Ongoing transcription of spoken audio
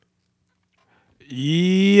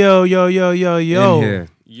Yo. In here.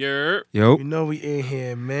 Yerp. Yo. You know we in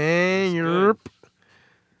here, man. What's Yerp.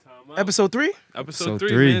 Time out. Episode 3? Episode Episode 3,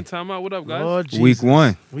 three. man. Time out. What up, guys? Lord Jesus. Week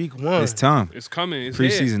 1. Week 1. It's time. It's coming. It's here.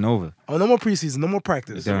 Preseason over. Oh, no more preseason. No more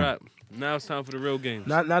practice. It's Yeah. a wrap. Now it's time for the real games.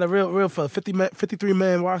 Not a real for 53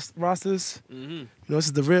 man rosters. hmm You know, this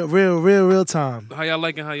is the real time. How y'all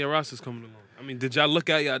liking how your roster's coming along? I mean, did y'all look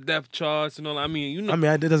at your depth charts and all that? I mean, you know. I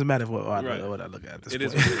mean, it doesn't matter what I Right. look at this it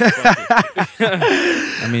is point. what it is. Fuck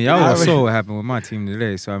it. I mean, y'all I all already- saw what happened with my team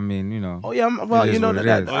today, so I mean, you know. Oh yeah, It is you know what it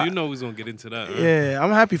that. is. Oh, you know we're going to get into that. Right? Yeah,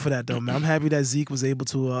 I'm happy for that though, man. I'm happy that Zeke was able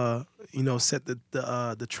to, set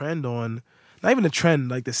the trend on, not even the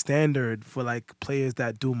trend, like the standard for like players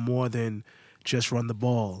that do more than just run the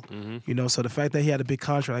ball. Mm-hmm. You know, so the fact that he had a big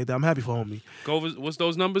contract like that, I'm happy for homie. What's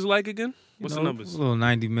those numbers like again? What's the A numbers? little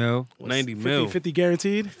 90 mil, 90 50, mil. 50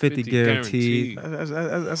 guaranteed. 50 guaranteed,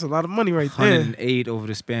 That's a lot of money right there. 108 over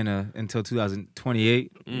the span of until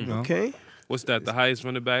 2028. You know, Okay, What's that? The highest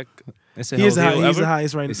running back? it's a he's healthy. the ever?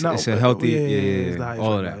 highest right now. It's a healthy, he's the yeah, highest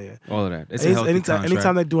all of right that, now, yeah. all of that. It's a healthy anytime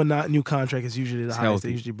contract. they do a new contract, it's usually the It's highest. They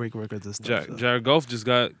healthy. usually break records and stuff. so. Jared Goff just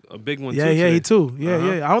got a big one, Yeah, too. he today. too. Yeah,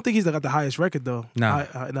 Uh-huh. yeah. I don't think he's got the highest record though. Nah.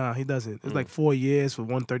 Nah, he doesn't. It's like 4 years for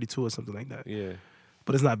 132 or something like that. Yeah.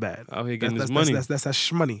 But it's not bad. Out here getting that's, his money. That's that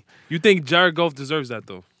shmoney. You think Jared Goff deserves that,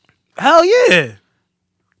 though? Hell yeah.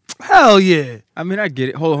 Hell yeah. I mean, I get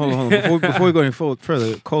it. Hold on. Before we go any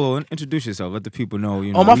further, Colo, introduce yourself. Let the people know.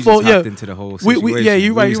 You know, Oh, my we fault, just hopped yeah. into the whole We- situation. yeah,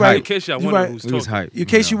 you right, was you right. In hyped. case y'all You wonder right. who's We was talking. hyped. In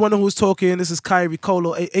case you know. wonder who's talking, this is Kyrie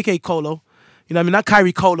Colo, aka Colo. You know what I mean? Not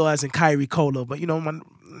Kyrie Colo as in Kyrie Colo, but you know, people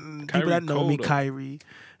Kyrie that know me, Colo. Kyrie.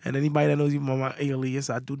 And anybody that knows even my alias,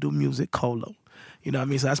 I do music, Colo. You know what I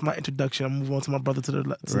mean? So that's my introduction. I'm moving on to my brother to the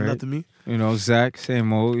Right. left of me. You know, Zach,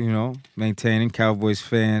 same old, you know, maintaining Cowboys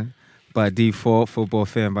fan by default, football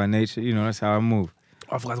fan by nature. You know, that's how I move.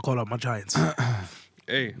 I forgot to call out my Giants.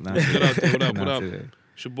 Hey, Not what up? What up? Not What up? today.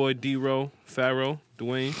 It's your boy D-Row, Pharaoh,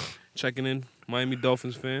 Dwayne, checking in. Miami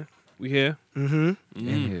Dolphins fan. We here. Mm-hmm.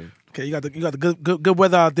 In here. Okay, you got the good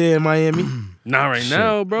weather out there in Miami. Not right Shit.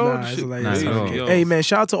 now, bro. Nah, it's Shit. like- Not it's at all. like- Yo. Hey man,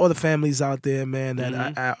 shout out to all the families out there, man, that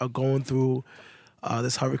Mhm. are going through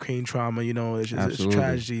this hurricane trauma. You know, it's Absolutely.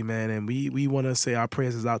 tragedy, man, and we want to say our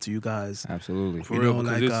prayers is out to you guys. Absolutely. For You real,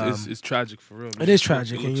 know, because like, it's tragic for real. it is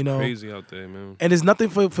tragic, It and looks you know- crazy out there, man. And there's nothing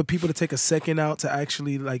for people to take a second out to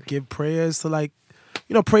actually like give prayers to, like,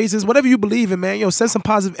 you know, praises, whatever you believe in, man. Yo, send some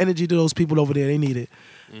positive energy to those people over there. They need it.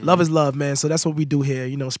 Love is love, man. So that's what we do here.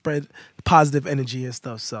 You know, spread positive energy and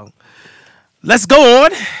stuff. So let's go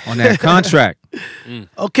on. On that contract,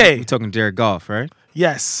 Okay. we talking Jared Goff, right?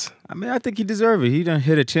 Yes. I mean, I think he deserves it. He done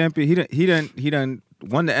hit a champion. He done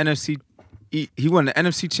won the NFC. He won the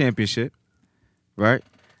NFC championship, right?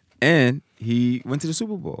 And he went to the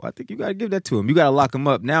Super Bowl. I think you gotta give that to him. You gotta lock him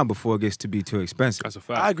up now before it gets to be too expensive. That's a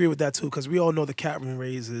fact. I agree with that too, because we all know the cap room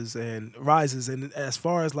rises, and as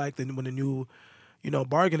far as like when the new, you know,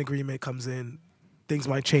 bargain agreement comes in, things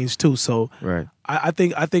might change too. So Right. I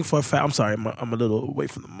think for a fact. I'm sorry, I'm a little away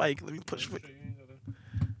from the mic. Let me push.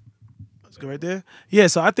 Let's go right there. Yeah,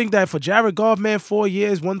 so I think that for Jared Goff, man, 4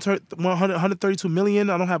 years, 132 million.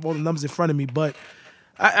 I don't have all the numbers in front of me, but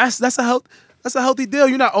that's a healthy deal.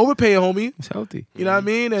 You're not overpaying, homie. It's healthy. You know what I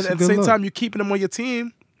mean? And It's a at the good same look. time, you're keeping him on your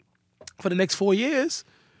team for the next 4 years.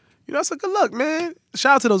 You know, that's a good look, man.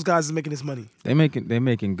 Shout out to those guys that's making this money. They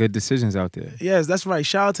making good decisions out there. Yes, that's right.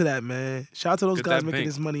 Shout out to that, man. Shout out to those Get guys that making bank.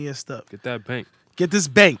 this money and stuff. Get that bank. Get this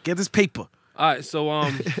bank. Get this paper. All right, so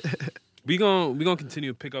we gonna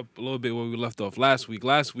continue to pick up a little bit where we left off last week.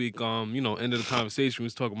 Last week, you know, end of the conversation, we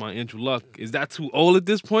was talking about Andrew Luck. Is that too old at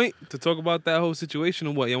this point to talk about that whole situation,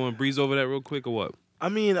 or what? Y'all want to breeze over that real quick, or what? I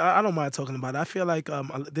mean, I don't mind talking about it. I feel like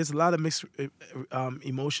there's a lot of mixed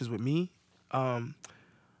emotions with me.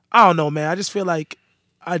 I don't know, man. I just feel like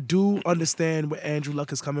I do understand where Andrew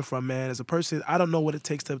Luck is coming from, man. As a person, I don't know what it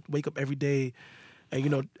takes to wake up every day and, you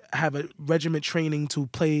know, have a regiment training to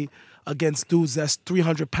play against dudes that's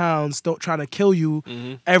 300 pounds trying to kill you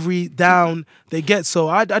every down they get. So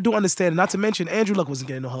I do understand. Not to mention, Andrew Luck wasn't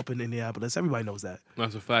getting no help in Indianapolis. Everybody knows that.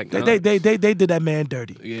 That's a fact. They did that man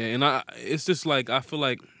dirty. Yeah, and it's just like I feel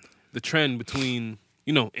like the trend between,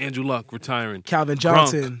 you know, Andrew Luck retiring, Calvin Gronk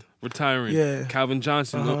Johnson. retiring, Yeah. Calvin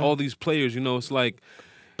Johnson, Uh-huh. all these players, you know, it's like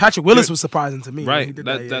Patrick Willis was surprising to me. right, He did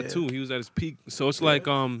that yeah. too. He was at his peak. So it's like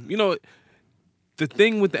you know, the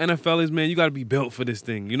thing with the NFL is, man, you got to be built for this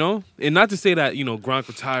thing, you know? And not to say that, you know, Gronk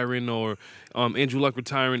retiring or Andrew Luck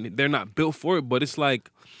retiring, they're not built for it, but it's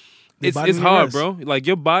like it's body hard, needs bro. Like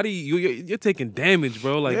your body, you're taking damage,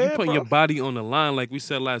 bro. Like Yeah, you're putting bro. your body on the line, like we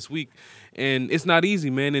said last week. And it's not easy,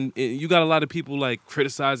 man. And you got a lot of people like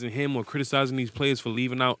criticizing him or criticizing these players for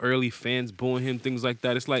leaving out early, fans booing him, things like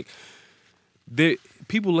that. It's like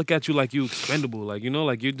people look at you like you expendable, like, you know,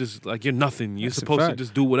 like you're just like you're nothing. You're That's a supposed to fact.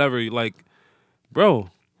 just do whatever. Like, bro,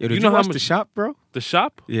 Yo, did you know how watch much The Shop, bro? The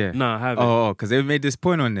Shop? Yeah. Nah, I haven't. Oh, because they made this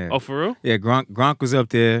point on there. Oh, for real? Yeah, Gronk was up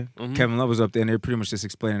there. Mhm. Kevin Love was up there, and they're pretty much just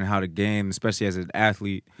explaining how the game, especially as an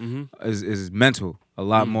athlete, Mhm. is mental a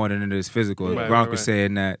lot more than it is physical. And Right, Gronk right, was right.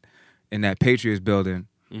 saying that in that Patriots building,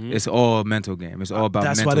 Mhm. it's all a mental game. It's all about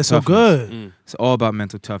That's mental why they're so toughness. good. It's all about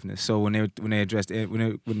mental toughness. So when they addressed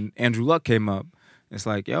when Andrew Luck came up, it's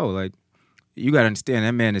like, yo, like, you gotta understand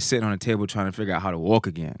that man is sitting on a table trying to figure out how to walk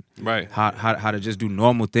again, Right. how to just do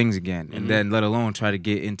normal things again, and then let alone try to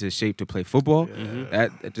get into shape to play football.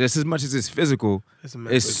 That just as much as it's physical, It's a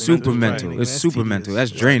mental it's thing. super That's mental. draining, It's man. super tedious. mental.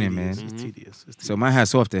 That's It's draining, tedious. man. It's tedious. It's So my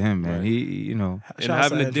hat's off to him, man. Right. He, you know, And Shout out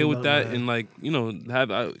having to Andrew deal with Luck, that man. and like, you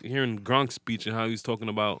know, hearing Gronk's speech and how he was talking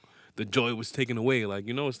about the joy was taken away. Like,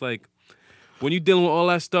 you know, it's like when you're dealing with all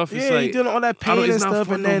that stuff, it's Yeah, like you're doing all that I don't- pain and it's not stuff,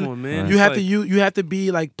 fun and no then more, man. you It's have to like- you have to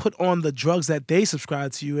be like put on the drugs that they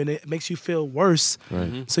subscribe to you, and it makes you feel worse.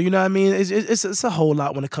 right. So you know what I mean? It's a whole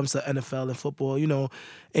lot when it comes to NFL and football. You know,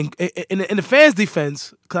 and in the fans'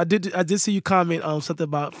 defense, because I did see you comment something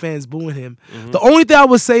about fans booing him. The only thing I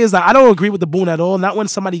would say is that I don't agree with the booing at all. Not when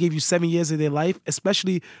somebody gave you 7 years of their life,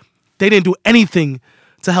 especially they didn't do anything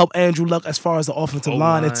to help Andrew Luck as far as the offensive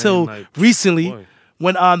line O-line, until like, recently. boy.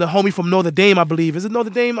 When the homie from Notre Dame, I believe, is it Notre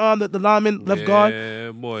Dame? The lineman left guard. Yeah,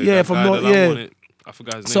 boy. Yeah, that from guy North- that I yeah. wanted, I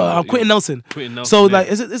forgot his name. So but, Quentin yeah. Nelson. Quentin Nelson. So yeah. like,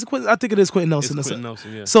 is it Quentin? I think it is Quentin Nelson. It's That's Quentin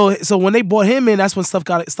it. Nelson, yeah. So when they brought him in, that's when stuff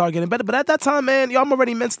started getting better. But at that time, man, I'm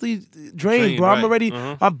already mentally drained, bro. I'm right. already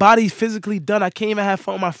Uh-huh. my body's physically done. I can't even have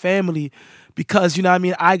fun with my family because you know what I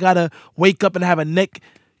mean. I gotta wake up and have a neck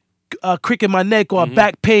crick in my neck or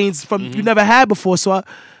back pains from you never had before. So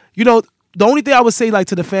you know, the only thing I would say like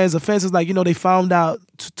to the fans is like, you know, they found out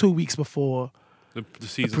 2 weeks before The the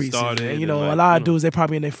season preseason, started. and you know, like, a lot of you know, dudes they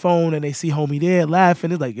probably in their phone and they see homie there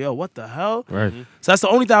laughing. It's like, yo, what the hell? Right. So that's the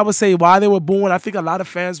only thing I would say why they were booing. I think a lot of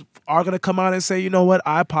fans are gonna come out and say, you know what,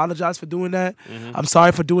 I apologize for doing that. I'm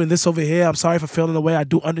sorry for doing this over here. I'm sorry for feeling the way. I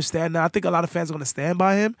do understand that. I think a lot of fans are gonna stand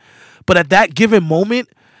by him. But at that given moment,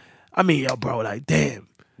 I mean, yo, bro, like, damn.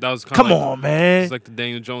 that was kinda Come like, on, man. It's like the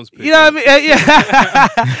Daniel Jones pick. You know what I mean?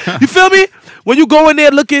 Yeah. You feel me? When you go in there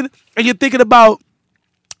looking and you're thinking about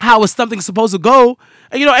how is something supposed to go,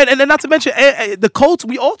 and you know, and not to mention the Colts.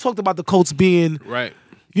 We all talked about the Colts being, Right.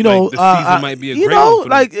 you know, Like, the season might be a you great know, one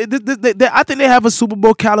for them. like I think they have a Super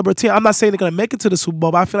Bowl caliber team. I'm not saying they're gonna make it to the Super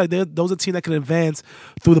Bowl, but I feel like those are teams that can advance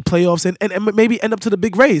through the playoffs and maybe end up to the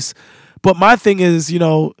big race. But my thing is, you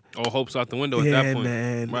know, All hope's out the window at yeah, that point.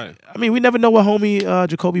 man. Right. I mean, we never know what homie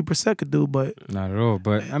Jacoby Brissett could do, but Not at all.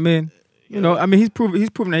 But I mean, you know, I mean, he's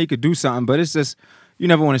proven that he could do something. But it's just you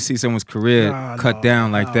never want to see someone's career Nah, cut no,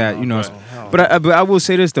 down like no, that. no, You know. no, But I will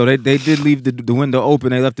say this though, they did leave the window open.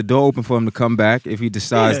 They left the door open for him to come back if he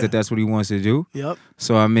decides Yeah. that that's what he wants to do. yep.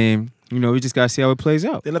 So I mean, you know, we just gotta see how it plays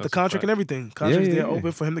out. They left the That's a contract fact. and everything. Contract's Yeah, there yeah.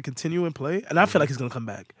 open for him to continue and play. And I feel like he's gonna come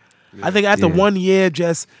back. I think after Yeah. 1 year,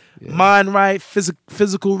 just mind right,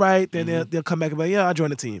 physical right, then they'll come back and be like, yeah, I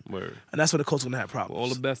joined the team. Word. And that's where the Colts gonna have problems. All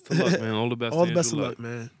the best to luck, man. All the best. All to the best of Andrew luck,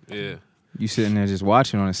 man. Yeah. You sitting there just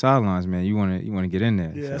watching on the sidelines, man. You wanna get in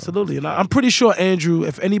there. Yeah, so. absolutely. And I'm pretty sure Andrew,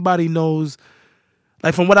 if anybody knows,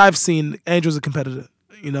 like from what I've seen, Andrew's a competitor.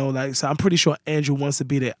 You know, like so I'm pretty sure Andrew wants to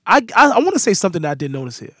be there. I want to say something that I didn't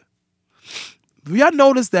notice here. Have y'all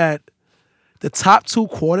noticed that the top 2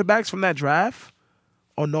 quarterbacks from that draft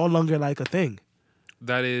are no longer like a thing?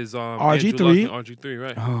 That is RG3. Andrew Luck and RG3,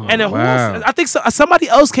 right? Oh. And then who Wow. else? I think somebody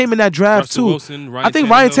else came in that draft Russell too. Wilson, Ryan I think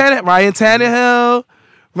Tannehill. Ryan Tannehill,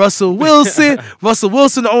 Russell Wilson. Russell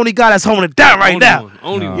Wilson, the only guy that's holding it down right Only now. one.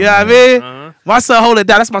 Only No. one. You know what I mean? Uh-huh. My son holding it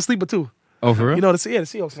down. That's my sleeper too. Oh, for real? You know, the Seahawks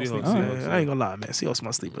my Seahawks, sleeper. Seahawks, man. I ain't gonna lie, man. Seahawks my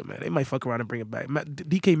sleeper, man. They might fuck around and bring it back.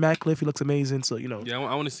 DK Metcalf, he looks amazing. So you know, Yeah,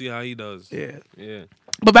 I want to see how he does. yeah. Yeah.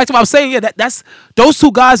 But back to what I was saying, yeah, that's those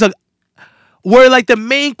 2 guys were like the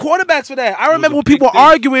main quarterbacks for that. I It was remember a when big people were thing.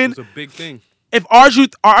 arguing It was a big thing. if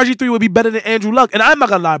RG3 would be better than Andrew Luck. And I'm not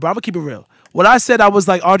gonna lie, bro. I'm gonna keep it real. What I said, I was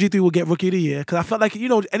like, RG3 will get Rookie of the Year because I felt like, you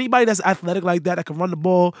know, anybody that's athletic like that can run the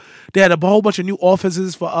ball. They had a whole bunch of new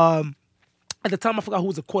offenses for at the time I forgot who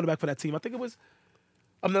was the quarterback for that team. I think it was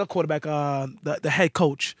I'm not a quarterback, the head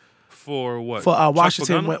coach For what? for Chuck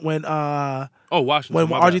Washington Pagano? when Washington.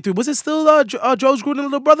 my bad. RG3 was it still Joe's Gruden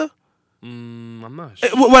little brother? I'm not sure.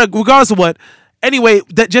 Regardless of what. Anyway,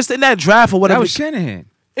 just in that draft or That whatever. was Shanahan.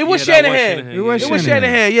 It was Yeah, that was Shanahan. Shanahan. It was It was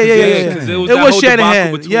Shanahan. Shanahan. Yeah. 'cause It was that was whole debacle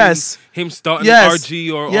Shanahan. between Yes. him starting Yes.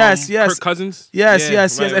 RG or Yes. Kirk Cousins. Yes.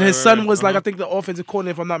 Right, And his right, son right. was like, Uh-huh. I think the offensive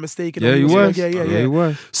coordinator, if I'm not mistaken. Yeah, he was. Yeah. He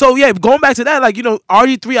was. So yeah, going back to that, like, you know,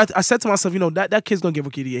 RG3, I said to myself, you know, that kid's gonna get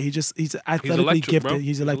rookie of the year. He's athletically electric, gifted. bro. He's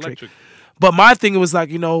He's electric. electric. But my thing was like,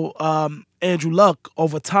 you know, Andrew Luck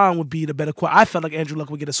over time would be the better quarterback. I felt like Andrew Luck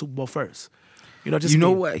would get a Super Bowl first. You know, just You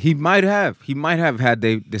know me. what? He might have had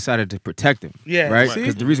they decided to protect him. Yeah, Right? see?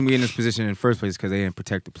 Because the reason we in this position in the first place is because they didn't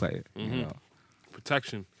protect the player. You know?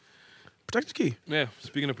 Protection. Protect the key Yeah.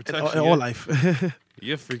 Speaking of in protection, all life.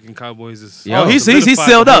 your freaking Cowboys is. Yo, he's solidified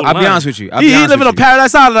sealed the up. whole I'll be line. honest with you. He living on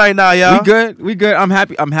Paradise Island right now, y'all. We good. I'm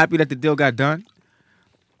happy that the deal got done.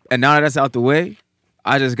 And now that that's out the way,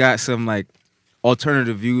 I just got some like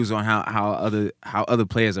alternative views on how other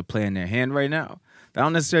players are playing their hand right now that I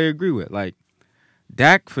don't necessarily agree with. Like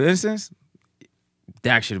Dak, for instance,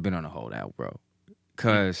 Dak should have been on a holdout, bro.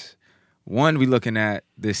 Cause one, we looking at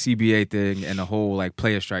the CBA thing and the whole like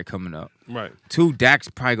player strike coming up. Right. Two, Dak's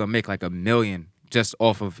probably gonna make like $1 million just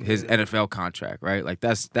off of his NFL contract, right? Like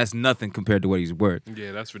that's nothing compared to what he's worth.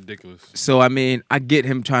 Yeah, that's ridiculous. So I mean, I get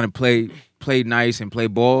him trying to play nice and play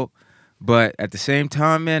ball, but at the same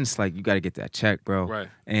time, man, it's like you got to get that check, bro. Right.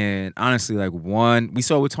 And honestly, like we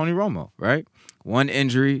saw with Tony Romo, right? One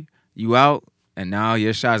injury, you out, and now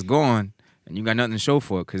your shot's gone, and you got nothing to show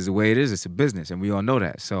for it because the way it is, it's a business, and we all know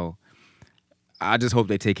that. So I just hope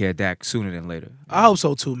they take care of Dak sooner than later. I hope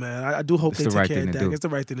so too, man. I do hope It's they the take right care of thing to Dak. do. It's the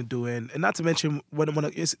right thing to do, and not to mention when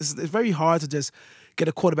it's very hard to just get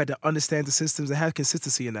a quarterback that understands the systems and have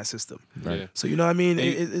consistency in that system. Right. Yeah. So you know what I mean? Hey.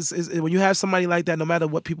 It's when you have somebody like that, no matter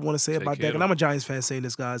what people want to say Take about care Dak, of and him. I'm a Giants fan saying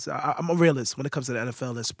this, guys. I'm a realist when it comes to the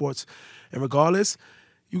NFL and sports, and regardless.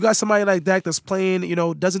 You got somebody like Dak that's playing, you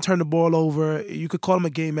know, doesn't turn the ball over. You could call him a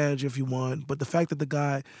game manager if you want, but the fact that the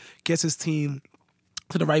guy gets his team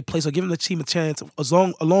to the right place or giving the team a chance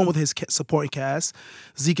along with his supporting cast,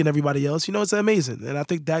 Zeke and everybody else, you know, it's amazing. And I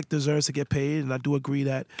think Dak deserves to get paid, and I do agree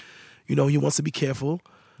that, you know, he wants to be careful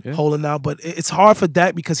holding out. But it's hard for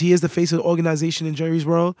Dak because he is the face of the organization in Jerry's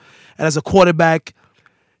world. And as a quarterback,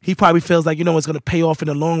 he probably feels like, you know, it's going to pay off in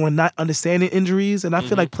the long run, not understanding injuries. And I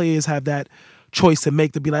feel like players have that choice to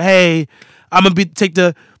make to be like, hey, I'm going to take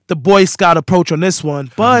the Boy Scout approach on this one.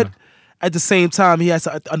 But at the same time, he has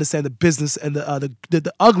to understand the business and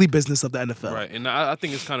the ugly business of the NFL. Right, and I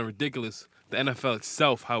think it's kind of ridiculous, the NFL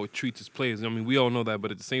itself, how it treats its players. I mean, we all know that, but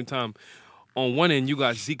at the same time, on one end, you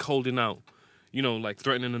got Zeke holding out, you know, like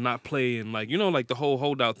threatening to not play and like, you know, like the whole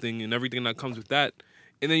holdout thing and everything that comes with that.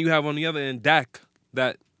 And then you have on the other end Dak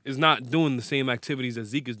that is not doing the same activities that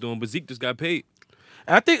Zeke is doing, but Zeke just got paid.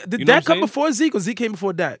 And I think, did You know what Dak I'm come saying? before Zeke or Zeke came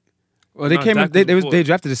before Dak? Well, they No, came. Dak They was before. they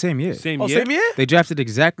drafted the same year. Same Oh, year? same year? They drafted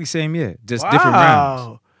exactly same year, just different rounds.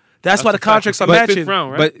 Wow. That's why the a fact. contracts are But matching. fifth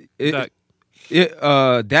round, right? But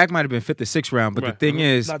Dak. Dak might have been fifth or sixth round, but Right. the thing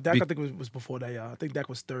is, Nah, Dak, I think was before that, y'all. I think Dak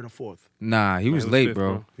was third or fourth. nah, he was he was late, fifth,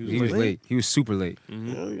 bro. bro. He was late. He was super late. You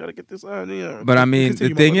know, you got to get this on. Yeah. But I mean,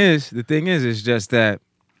 Continue, the my thing is just that,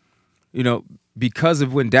 you know, because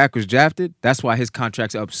of when Dak was drafted, that's why his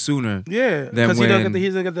contract's up sooner. Yeah, Then because he when-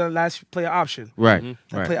 doesn't get the last player option. Right,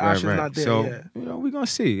 That right, player right, option's right. not there, So yeah. you know, we're gonna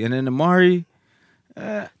see. And then Amari,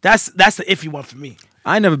 That's the iffy one for me.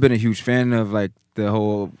 I never been a huge fan of like the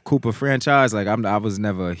whole Cooper franchise. Like I was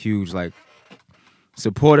never a huge like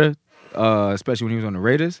supporter, especially when he was on the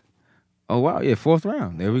Raiders. Oh wow, yeah, fourth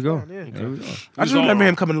round. There we go. round, yeah. There we go. I just remember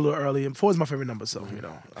him coming a little early, and 4 is my favorite number, so you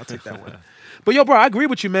know I'll take that one. But yo, bro, I agree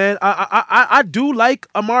with you, man. I do like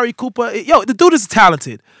Amari Cooper. Yo, the dude is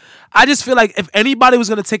talented. I just feel like if anybody was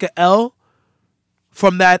gonna take an L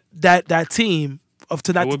from that team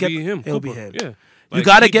to not It to would get be him. it'll be Cooper. him. Yeah. You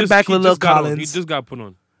gotta he get back he Lil just got on. Collins. He just got put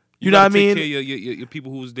on. You know what I gotta take mean? care of your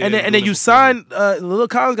people who was there. And then doing you it sign Lil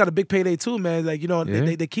Collins got a big payday too, man. Like you know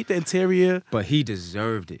Yeah. they keep the interior. But he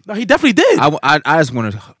deserved it. No, he definitely did. I just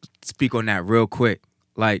want to speak on that real quick.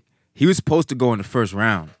 Like he was supposed to go in the first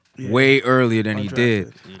round, way earlier than he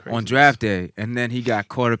did Undrafted. on draft day, and then he got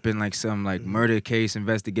caught up in like some like murder case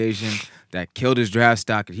investigation that killed his draft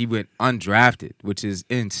stock, and he went undrafted, which is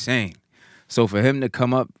insane. So for him to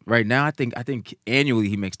come up right now, I think annually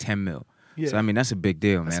he makes $10 million. Yeah. So I mean that's a big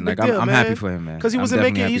deal, That's a man. big Like deal, I'm man. happy for him, man. Because he I'm wasn't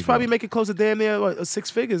definitely making. happy He's for probably him. making close to damn near 6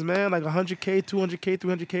 figures, man. Like 100K, 200K,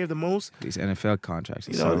 300K at the most. These NFL contracts.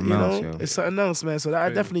 You Is know, something else, yo. it's something else, man. So I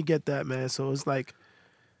Crazy. definitely get that, man. So it's like,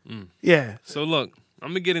 yeah. So look, I'm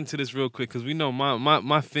gonna get into this real quick because we know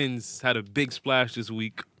my Finns had a big splash this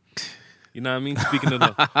week. You know what I mean? Speaking of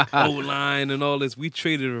the O-line and all this, we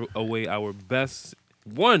traded away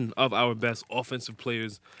one of our best offensive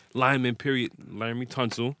players, lineman, period, Laramie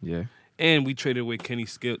Tunsil. Yeah. and we traded away Kenny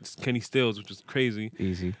Stills, which was crazy.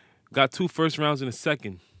 Easy. Got 2 first rounds and a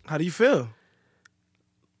second. How do you feel?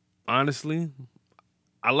 Honestly,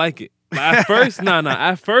 I like it. But at first,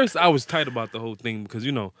 At first, I was tight about the whole thing because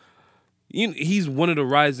he's one of the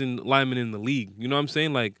rising linemen in the league. You know what I'm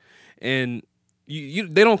saying? Like, and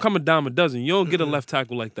they don't come a dime a dozen. You don't get a left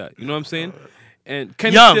tackle like that. You know what I'm saying? And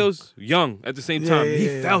Kenny Stills, young at the same time. He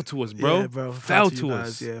fell to us, bro. Yeah, bro. Fell to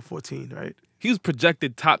us. Yeah, 14, right? He was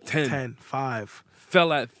projected top 10. 10, 5.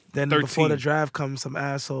 Fell at Then 13. before the draft comes some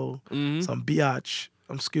asshole, some biatch.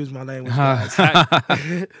 Excuse my language. Hacked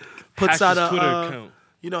Puts his out a Twitter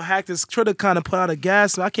account. Hacked his Twitter, kind of put out a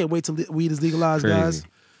gas. So I can't wait till weed is legalized, Crazy. guys.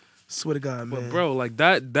 Swear to God, man. But bro, like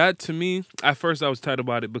that to me, at first I was tight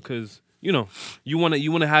about it because you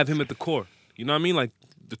wanna have him at the core. You know what I mean? Like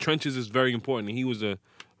the trenches is very important, and he was a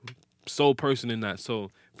sole person in that.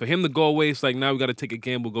 So for him to go away, it's like now we got to take a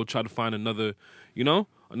gamble, go try to find another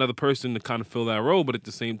person to kind of fill that role. But at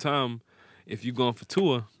the same time, if you're going for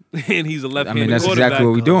Tua and he's a left-handed That's quarterback, exactly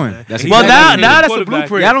what we're doing. That's Well, exactly now what that's a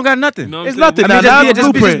blueprint. y'all don't got nothing. You know what It's I'm saying? nothing. I mean, Now just, that's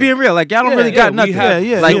a just being real. Like y'all don't really got we nothing.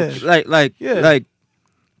 have- Like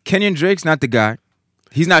Kenyon Drake's not the guy.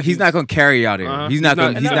 He's not gonna carry you out there. He's not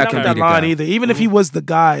gonna And be not the that line guy. either. Even if he was the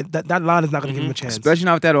guy, that line is not going to give him a chance. Especially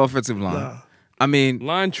not with that offensive line. Nah. I mean,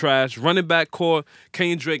 line trash, running back core.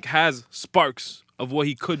 Kenyon Drake has sparks of what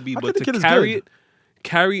he could be, I but think the to kid is carry good.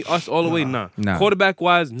 carry us all the way, nah. Nah. Quarterback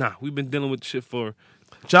wise, nah. We've been dealing with shit for.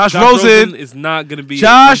 Josh Rosen Rosen. is not gonna be.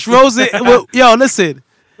 Josh Rosen. Well, yo, listen.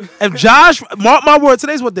 If Josh, mark my word,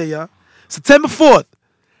 today's what day, y'all? September 4th.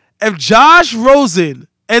 If Josh Rosen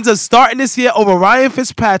ends up starting this year over Ryan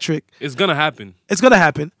Fitzpatrick, It's gonna happen. it's going to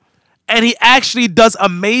happen, and he actually does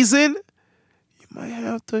amazing, you might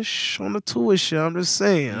have to show the Tua shit. I'm just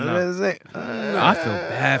saying. I feel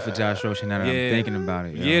bad for Josh Rosen now that I'm thinking about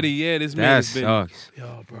it. Yo. Year to year, this man That has been sucks.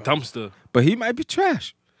 Yo, bro. dumpster. But he might be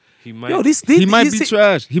trash. He might. Yo, these He might be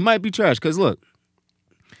trash. He might be trash. Cause look,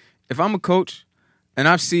 if I'm a coach, and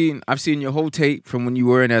I've seen your whole tape from when you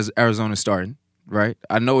were in as Arizona starting, right?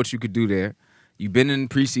 I know what you could do there. You've been in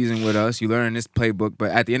preseason with us. You learning this playbook, but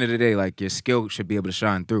at the end of the day, like your skill should be able to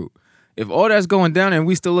shine through. If all that's going down and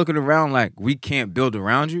we still looking around like we can't build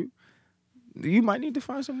around you, you might need to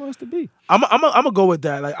find somewhere else to be. I'm gonna go with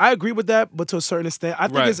that. Like I agree with that, but to a certain extent, I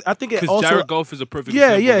think it Because also Jared Goff is a perfect.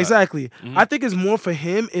 yeah, example of that. exactly. I think it's more for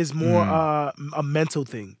him is more a mental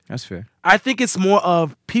thing. That's fair. I think it's more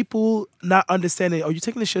of people not understanding. Are you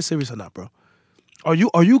taking this shit serious or not, bro? Are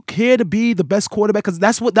you here to be the best quarterback? Because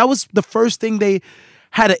that was the first thing they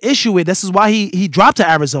had an issue with. This is why he dropped to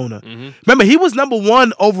Arizona. Remember, he was number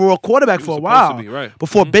 1 overall quarterback for a supposed while to be, right.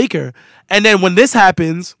 before Baker. And then when this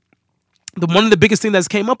happens, one of the biggest things that's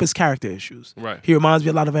came up is character issues. Right. He reminds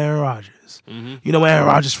me a lot of Aaron Rodgers. You know, when Aaron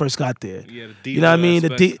Rodgers first got there. Yeah, the diva You know what I mean?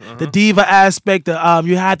 aspect. The diva aspect.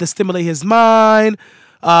 You had to stimulate his mind.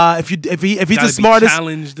 If he's Gotta the be smartest,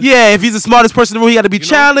 challenged. yeah. If he's the smartest person in the room, he got to be You know,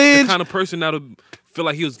 challenged. The kind of person that'll feel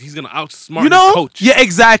like he's gonna outsmart You know? his coach. Yeah,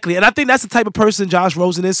 exactly. And I think that's the type of person Josh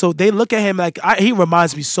Rosen is. So they look at him like he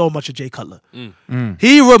reminds me so much of Jay Cutler.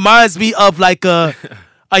 He reminds me of like a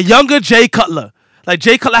younger Jay Cutler. Like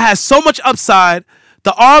Jay Cutler has so much upside.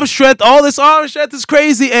 The arm strength, all this arm strength is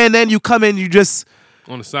crazy. And then you come in, you just.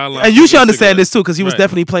 On the sideline. And you should understand this too, because he was Right.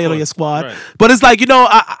 definitely playing Of on your course. squad. Right. But it's like,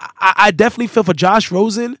 I definitely feel for Josh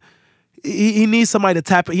Rosen. He needs somebody to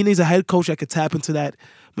tap. He needs a head coach that could tap into that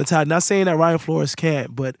mentality. Not saying that Ryan Flores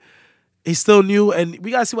can't, but he's still new, and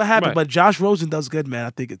we gotta see what happens. Right. But Josh Rosen does good, man. I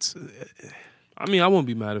think it's. I mean, I won't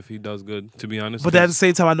be mad if he does good, to be honest. But at the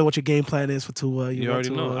same time, I know what your game plan is for Tua. you want already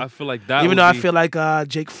Tua. know. I feel like that. Even would though I be- feel like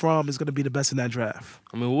Jake Fromm is gonna be the best in that draft.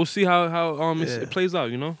 I mean, we'll see how Yeah. it plays out.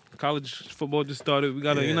 You know, college football just started. We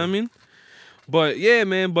gotta, Yeah. you know what I mean. But yeah,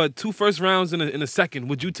 man. But 2 first rounds in a second.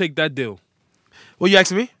 Would you take that deal? Well, you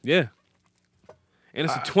asking me? Yeah. And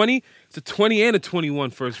it's a 20. It's a 20 and a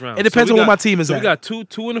 21 first round. It depends we on what got- my team is So at. we got two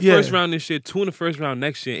in the Yeah. first round this year, 2 in the first round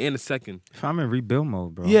next year, and a second. If I'm in rebuild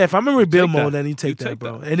mode, bro. Yeah, if I'm in rebuild take that. mode, then you take You that, take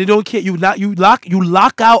bro. that. And you don't care. You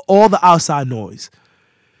lock out all the outside noise.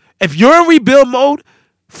 If you're in rebuild mode,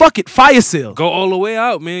 fuck it, fire sale. Go all the way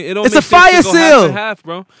out, man. It don't It's make a sense to fire go sale. half and half,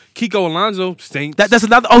 bro. Kiko Alonso, Saints. That's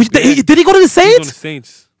another. Oh, did he go to the He's on the Saints?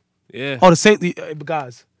 Saints. Yeah. Oh, the Saints.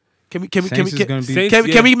 Guys, can we Saints is gonna be- Saints, can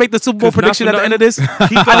yeah. we make the Super Bowl 'Cause not prediction for at the end of this?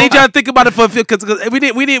 nothing. I need y'all to think about it for because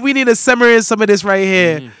we need to simmer in some of this right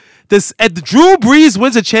here. This if Drew Brees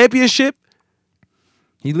wins a championship,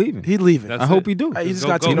 He leaving. he's leaving. That's I hope it. he do. He just Go,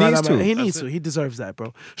 got go. to He needs to. He That's needs it. to. He deserves that,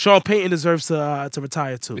 bro. Sean Payton deserves to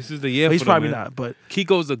retire too. This is the year But he's for them, probably man. not. But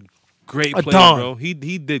Kiko's a great A player, dog. bro. He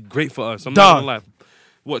did great for us. I'm Dog. not gonna lie.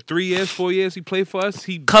 What, 3 years, 4 years he played for us?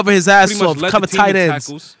 He cover his ass pretty much off. led Cover the team tight in ends.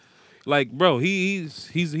 tackles. Like, bro, he's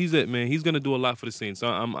it, man. He's gonna do a lot for the Saints.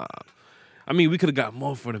 I mean, we could have got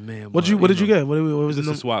more for the man. What did you get? What was Just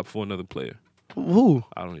the a swap for another player. Who?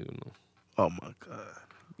 I don't even know. Oh my god.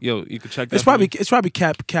 Yo, you could check that. It's probably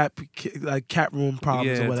cap room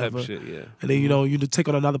problems yeah, or whatever. type shit, yeah. And then you take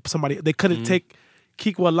on another somebody. They couldn't take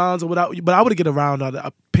Kiko Alonso without, but I would get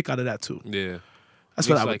a pick out of that too. Yeah. That's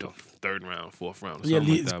what I would like do. a third round, fourth round. Or Yeah,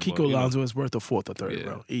 something like that, Kiko but, you know, Alonso is worth a fourth or third, yeah,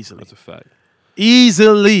 bro. Easily. That's a fact.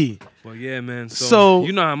 Easily. Well, yeah, man. So-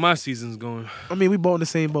 you know how my season's going. I mean, we both in the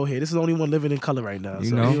same boat here. This is the only one living in color right now. You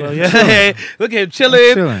so, know? yeah. Look at him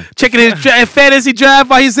chilling, Chilling. checking his fantasy draft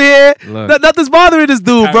while he's here. Look. Nothing's bothering this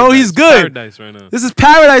dude, bro. He's good. Paradise right now. This is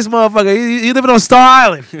paradise, motherfucker. He living on Star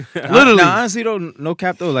Island, literally. Now, honestly, though, no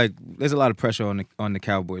cap though. Like, there's a lot of pressure on the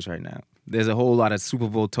Cowboys right now. There's a whole lot of Super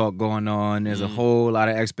Bowl talk going on. There's a whole lot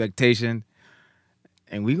of expectation,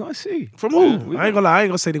 and we gonna see From who? I ain't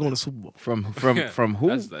gonna say they're going to Super Bowl. from who.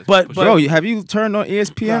 That's But- for Bro, sure. have you turned on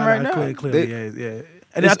ESPN right now? Clearly, yeah.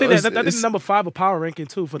 And I It's- think it's- that's it's- number 5 of power ranking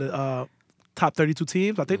too for the top 32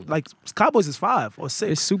 teams. I think like Cowboys is 5 or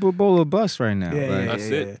 6. It's Super Bowl or bust right now. Yeah, Like, That's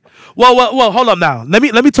it. Well, hold up now. Let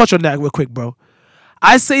me touch on that real quick, bro.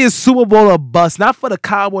 I say it's Super Bowl or bust, not for the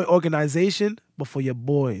Cowboy organization, but for your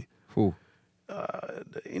boy. Who?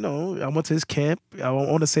 You know, I went to his camp. I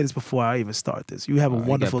want to say this before I even start this. You have a You gotta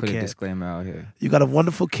wonderful put a camp. disclaimer out here. You got a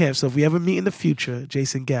wonderful camp. So if we ever meet in the future,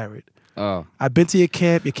 Jason Garrett, Oh, I've been to your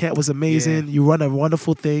camp. Your camp was amazing. You run a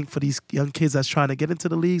wonderful thing for these young kids that's trying to get into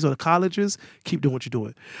the leagues or the colleges. Keep doing what you're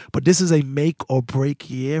doing. But this is a make or break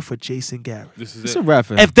year for Jason Garrett. This is it's it. a wrap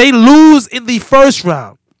for him. If they lose in the first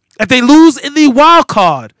round, if they lose in the wild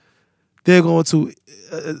card, they're going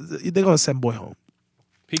to send boy home.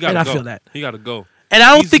 He got and to I go. feel that. He got to go. And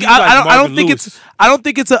I don't He's think like I don't Marvin think Lewis.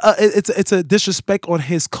 it's a disrespect on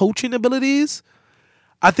his coaching abilities.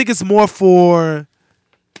 I think it's more for.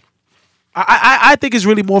 I think it's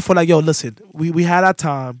really more for like, yo, listen, we had our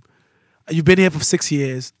time. You've been here for 6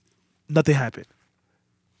 years, nothing happened.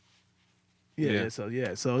 Yeah.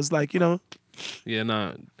 So it's like, you know, Yeah,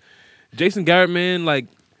 nah. Jason Garrett, man, like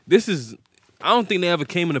this is. I don't think they ever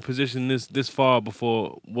came in a position this far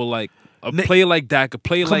before. Well, like a player like Dak, a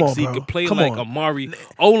player Come like on, Zeke, bro. a player Come like on. Amari.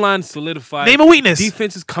 O-line solidified. Name a weakness.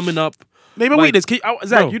 Defense is coming up. Name a Like, weakness.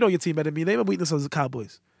 Zach, bro. you know your team better than me. Name a weakness of the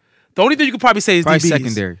Cowboys. The only thing you could probably say is Probably DBs.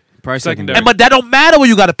 secondary. Probably secondary. And but that don't matter when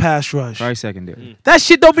you got a pass rush. Probably secondary. That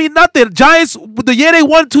shit don't mean nothing. Giants, the year they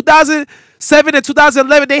won 2007 and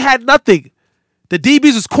 2011, they had nothing. The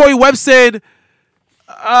DBs was Corey Webster.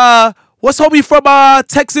 What's homie from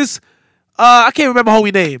Texas? I can't remember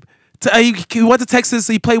homie name. He went to Texas.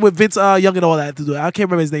 He played with Vince Young and all that. I can't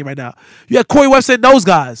remember his name right now. You had Corey Webster and those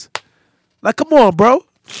guys. Like, come on, bro.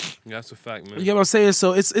 Yeah, that's a fact, man. You get what I'm saying?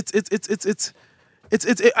 So I'm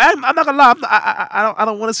not gonna lie. I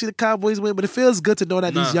don't want to see the Cowboys win, but it feels good to know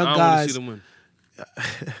that these young I don't guys. want to see them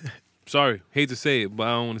win. Sorry, hate to say it, but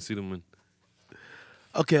I don't want to see them win.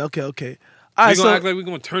 Okay. All We right, gonna act like we're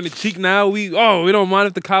gonna turn the cheek now. We don't mind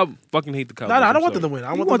if the Cow fucking hate the Cowboys. no, I don't I'm want them to sorry. win.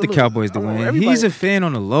 I You want, want the them to lose. Cowboys to I want win. everybody- He's a fan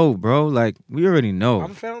on the low, bro. Like, we already know.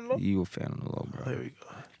 I'm a fan on the low? You a fan on the low, bro. There we go.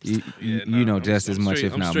 You Yeah, you know I'm- just as I'm much, straight-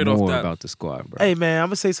 if I'm not straight off more, that. about the squad, bro. Hey man, I'm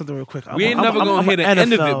gonna say something real quick. We ain't never gonna hear the end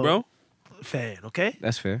of it, bro. Fan, okay?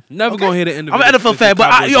 That's fair. Never Okay. gonna hear the end of I'm it. an NFL if the fan, but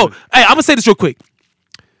Cowboys win. hey, I'm gonna say this real quick.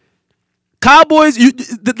 Cowboys, this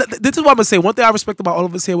is what I'm gonna say. One thing I respect about all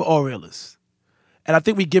of us here, we're all realists, and I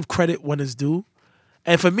think we give credit when it's due.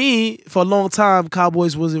 And for me, for a long time,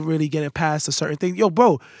 Cowboys wasn't really getting past a certain thing. Yo,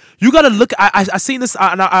 bro, you gotta look. I seen this,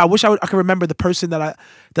 and I wish I could remember the person that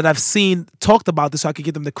I've seen talked about this, so I could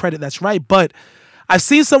give them the credit that's right. But I've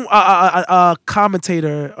seen some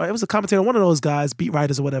commentator, or it was a commentator, one of those guys, beat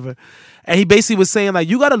writers or whatever, and he basically was saying like,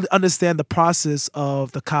 you gotta understand the process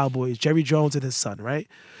of the Cowboys, Jerry Jones and his son, right?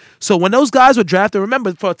 So when those guys were drafted,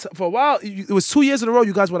 remember for a while, it was 2 years in a row.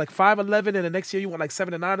 You guys were like 5-11, and the next year you went like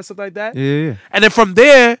 7-9 or something like that. Yeah. And then from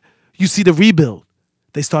there, you see the rebuild.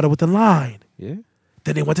 They started with the line. Yeah.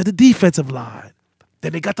 Then they went to the defensive line.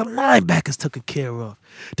 Then they got the linebackers taken care of.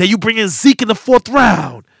 Then you bring in Zeke in the fourth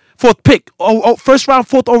pick, first round,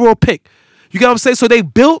 fourth overall pick. You get what I'm saying? So they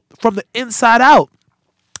built from the inside out.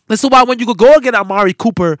 This is why when you could go against Amari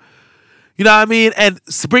Cooper, you know what I mean, and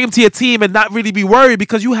bring him to your team and not really be worried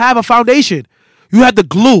because you have a foundation. You have the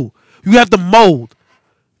glue. You have the mold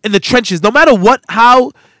in the trenches. No matter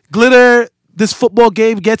how glitter this football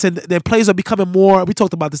game gets, and their players are becoming more. We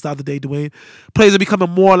talked about this the other day, Dwayne. Players are becoming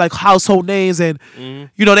more like household names, and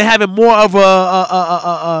you know, they're having more of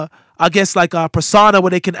I guess like a persona where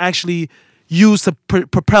they can actually use to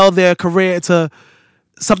propel their career into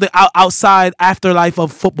something outside afterlife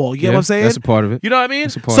of football. You get what I'm saying? That's a part of it. You know what I mean?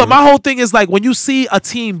 That's a part So of my whole thing is like when you see a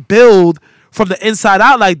team build from the inside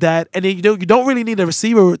out like that, and then you don't really need a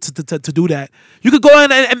receiver to do that. You could go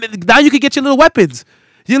in and now you could get your little weapons,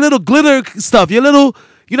 your little glitter stuff, your little,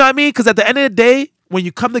 you know what I mean? Because at the end of the day, when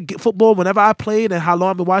you come to get football, whenever I played and how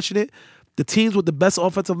long I've been watching it, the teams with the best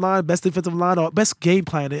offensive line, best defensive line, or best game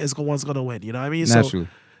plan is the ones going to win. You know what I mean? Naturally. So,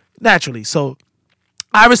 naturally. So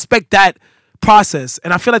I respect that process,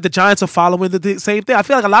 and I feel like the Giants are following the same thing. I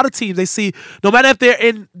feel like a lot of teams, they see, no matter if they're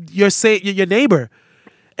in your neighbor,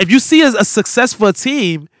 if you see a successful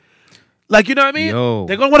team, like, you know what I mean? Yo.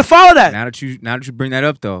 They're gonna want to follow that. Now that you bring that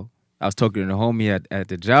up though, I was talking to the homie at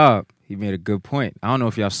the job. He made a good point. I don't know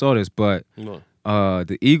if y'all saw this, but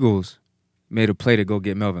the Eagles made a play to go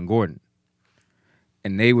get Melvin Gordon,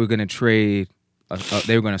 and they were gonna trade.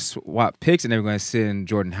 They were gonna swap picks, and they were gonna send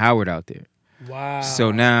Jordan Howard out there. Wow.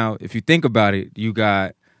 So now, if you think about it, you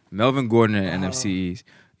got Melvin Gordon and NFC East.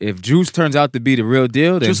 If Juice turns out to be the real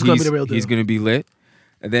deal, then he's going to be lit.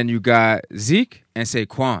 And then you got Zeke and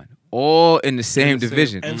Saquon, all in the same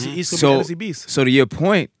division. NFC East So, NFC Beast. so to your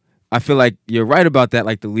point, I feel like you're right about that.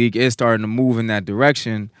 Like the league is starting to move in that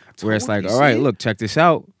direction where it's like, all right, look, check this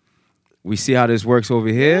out. We see how this works over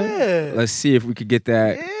here. Yeah. Let's see if we could get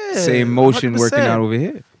that same motion 100%. working out over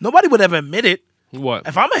here. Nobody would ever admit it. What?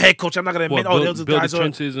 If I'm a head coach, I'm not gonna admit, those build guys the are.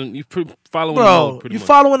 trenches and you following the Bro, mold pretty you much.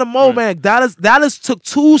 following the mold, man. Dallas took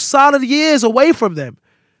 2 solid years away from them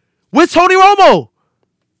with Tony Romo.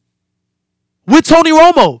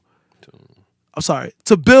 I'm sorry.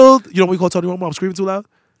 To build, you know what we call Tony Romo? I'm screaming too loud?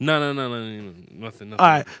 No, nothing. All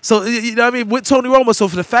right. So, you know what I mean? With Tony Romo, so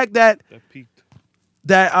for the fact that That peaked.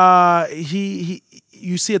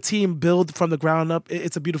 you see a team build from the ground up,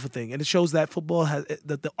 it's a beautiful thing. And it shows that football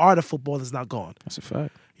that the art of football is not gone. That's a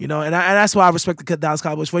fact. You know, and that's why I respect the Dallas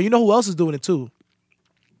Cowboys. Well, you know who else is doing it too?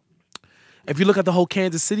 If you look at the whole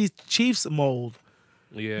Kansas City Chiefs mold,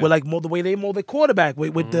 Yeah. with like the way they mold their quarterback,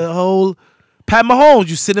 with the whole Pat Mahomes,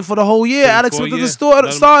 you sitting for the whole year. Alex Smith is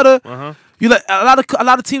the starter. You like a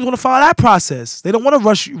lot of teams want to follow that process. They don't want to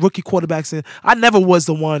rush rookie quarterbacks in. I never was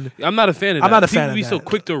the one. I'm not a fan of that. I'm not a People fan of be that. so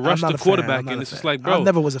quick to rush the quarterback in. It's just like, bro. I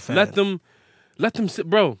never was a fan. Let them sit,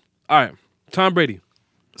 bro. All right. Tom Brady,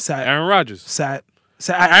 Sat. Aaron Rodgers.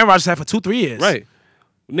 Aaron Rodgers sat for 2-3 years. Right.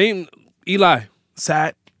 Name Eli.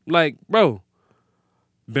 Sat. Like, bro.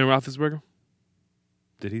 Ben Roethlisberger.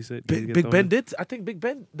 Did he say? Big Ben did. I think Big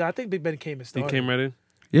Ben came and He started. came right in.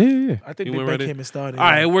 Yeah. I think He Big went Ben right in. came and started. All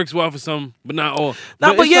right, it works well for some, but not all.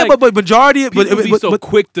 But it's like, but majority. people be so But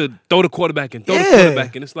quick to throw the quarterback in,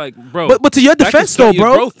 It's like, bro. But to your that defense, can stunt though, your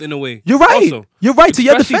bro. growth in a way. You're right. Also, You're right, to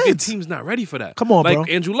your especially if defense. your team's not ready for that. Come on, like bro.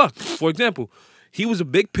 Andrew Luck, for example. He was a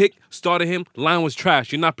big pick, started him, line was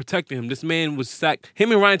trash. You're not protecting him. This man was sacked.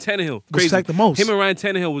 Him and Ryan Tannehill. Crazy. sacked the most. Him and Ryan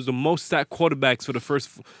Tannehill was the most sacked quarterbacks for the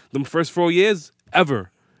first 4 years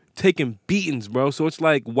ever. Taking beatings, bro. So it's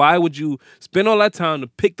like, why would you spend all that time to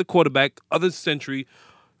pick the quarterback, other century,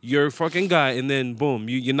 you're a fucking guy, and then boom,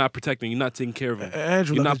 you're not protecting, you're not taking care of him.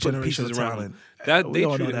 Andrew you're Luck not is putting generational pieces around talent. him. That We they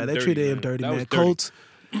all know treated that. him They dirty, treated him man. dirty, That man. was dirty. Colts,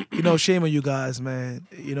 you know, shame on you guys, man.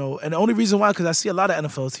 You know, and the only reason why, because I see a lot of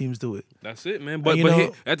NFL teams do it. That's it, man. But you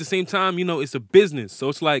know- at the same time, you know, it's a business. So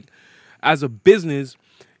it's like, as a business,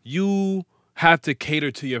 you have to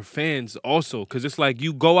cater to your fans also. Because it's like,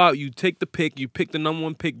 you go out, you take the pick, you pick the number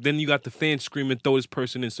 1 pick, then you got the fans screaming, throw this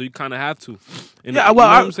person in. So you kind of have to. And Yeah, you well,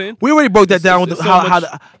 know what I'm saying? we already broke that down with it's so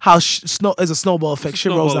how much- snow is a snowball effect.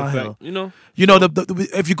 Shit Snowball rolls effect, downhill. you know? You know,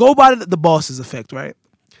 if you go by the bosses effect, right?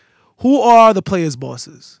 Who are the players'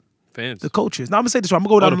 bosses? Fans. The coaches. Now I'm gonna say this right. I'm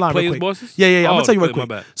gonna go down the the line real players' quick. bosses? Yeah. I'm Oh, gonna tell you real my quick.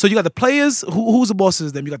 bad. So you got the players. Who's the bosses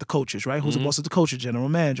of them? You got the coaches, right? Who's Mm-hmm. the boss of the coaches? General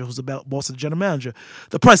manager. Who's the boss of the general manager?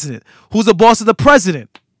 The president. Who's the boss of the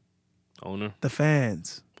president? Owner. The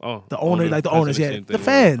fans. Oh. The owner, like the President, owners. Yeah. same The thing.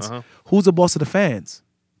 fans. Uh-huh. Who's the boss of the fans?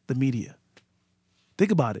 The media.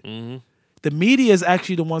 Think about it. Mm-hmm. The media is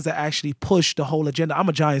actually the ones that actually push the whole agenda. I'm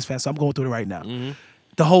a Giants fan, so I'm going through it right now. Mm-hmm.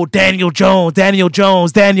 The whole Daniel Jones,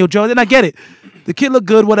 and I get it. The kid looked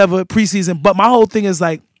good, whatever, preseason. But my whole thing is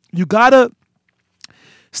like, you gotta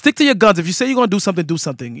stick to your guns. If you say you're gonna do something, do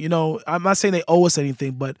something. You know, I'm not saying they owe us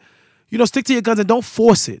anything, but you know, stick to your guns and don't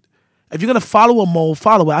force it. If you're gonna follow a mold,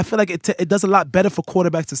 follow it. I feel like it does a lot better for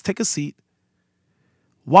quarterbacks to take a seat,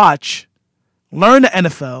 watch, learn the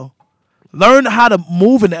NFL, learn how to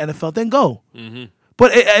move in the NFL, then go. Mm-hmm.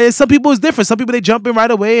 But some people is different. Some people they jump in right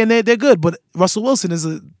away and they're good. But Russell Wilson is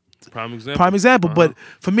a Prime example. prime example. Uh-huh. But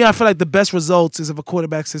for me, I feel like the best results is if a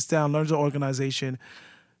quarterback sits down, learns the organization,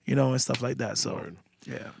 you know, and stuff like that. So Word.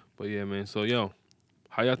 yeah, But yeah, man. So, yo,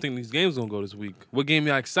 How y'all think these games gonna go this week? What game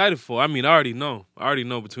y'all excited for? I mean, I already know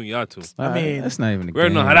between y'all two. I mean, that's not even a We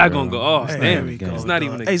already game. know how that bro. gonna go. Oh, Hey, damn. there we go, It's not dog.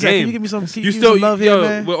 even a Hey, Zach, can game. you give me some, can You give me still, some love here,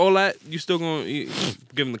 man? with all that, you still gonna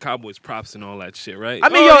giving the Cowboys props and all that shit, right? I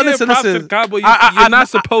mean, Oh, yo, yeah, listen, props to listen. the Cowboys. I- You're not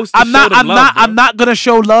supposed to I'm not, show them love, bro. I'm not gonna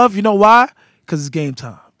show love. You know why? Because it's game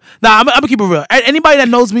time. Nah, I'm gonna keep it real. Anybody that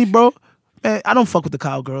knows me, bro, man, I don't fuck with the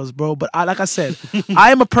Cowgirls, bro. But like I said,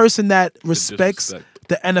 I am a person that respects disrespect.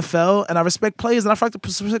 the NFL and I respect players and I respect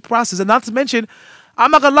the process. And not to mention,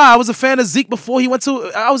 I'm not gonna lie, I was a fan of Zeke before he went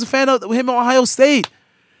to. I was a fan of him at Ohio State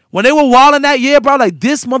when they were wilding that year, bro. Like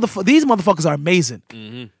these motherfuckers are amazing.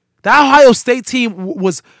 Mm-hmm. That Ohio State team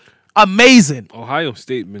was amazing. Ohio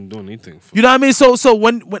State been doing anything for You know what I mean? So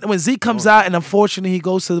when Zeke comes out and unfortunately he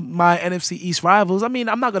goes to my NFC East rivals, I mean,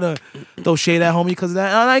 I'm not gonna throw shade at homie because of that.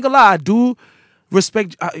 And I ain't gonna lie, I do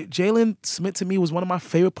respect Jalen Smith. To me, was one of my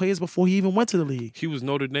favorite players before he even went to the league. He was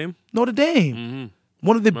Notre Dame. Notre Dame. Mm-hmm.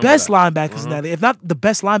 One of the Remember best that. linebackers in that, if not the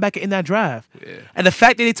best linebacker in that draft. Yeah. And the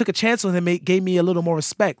fact that they took a chance on him gave me a little more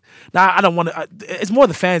respect. Now, I don't want to. It's more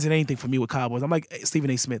the fans than anything for me with Cowboys. I'm like Stephen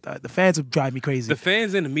A. Smith. The fans would drive me crazy. The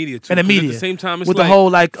fans and the media too. And the 'cause media. At the same time, it's with like, the whole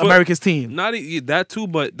like for- America's team. Not that too,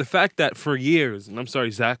 but the fact that for years, and I'm sorry,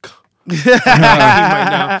 Zach, right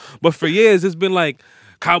now, but for years it's been like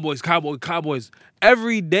Cowboys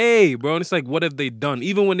every day, bro. And it's like, what have they done?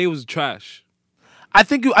 Even when they was trash. I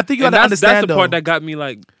think you got to And understand that's the though. part that got me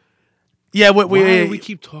like, Yeah, why we do we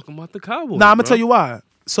keep talking about the Cowboys? Nah, I'm gonna bro? tell you why.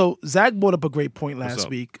 So Zach brought up a great point last up?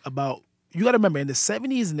 week about you got to remember in the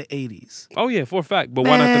 70s and the 80s. Oh yeah, for a fact. But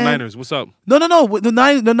why not the Man. Niners? What's up? No.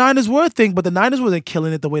 The Niners were a thing, but the Niners wasn't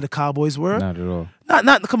killing it the way the Cowboys were. Not at all.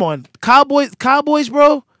 Not. Come on, Cowboys,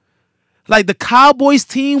 bro. Like the Cowboys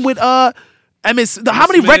team with I mean, how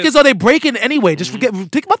many Smith. records are they breaking anyway? Just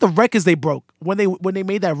think about the records they broke when they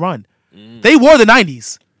made that run. They were the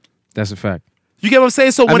 90s. That's a fact. You get what I'm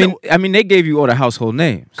saying? So when I mean, they gave you all the household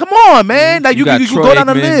names. come on, man, like You you got go Troy down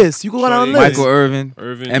the Aikman, list. You go down the Troy list. Michael Irvin,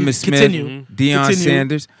 Irvin. Emmitt Smith, Continue. Deion Continue.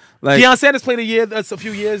 Sanders. Like Deion Sanders played a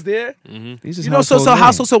few years there. these is You know, so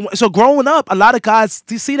household names. so growing up, a lot of guys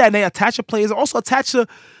you see that and they attach to players, and also attach to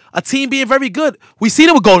a team being very good. We seen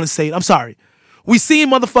it with Golden State. I'm sorry, we seen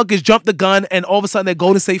motherfuckers jump the gun, and all of a sudden they're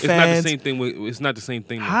Golden State It's not the fans. same thing. It's not the same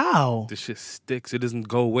thing. How? This shit sticks. It doesn't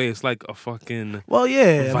go away. It's like a fucking Well,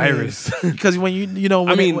 yeah, virus. I mean, because when you know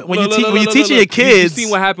when, I mean, when you're teaching your you kids, seen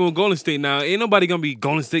what happened with Golden State now. Ain't nobody gonna be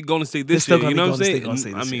Golden State They're this still year. gonna You be know what I'm Golden State, saying? Golden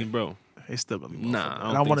State I this mean, year. bro. it's still gonna be. Nah, motherfuckers. I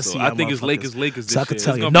And don't wanna think see so. I y'all think it's motherfuckers. Lakers this So I could year.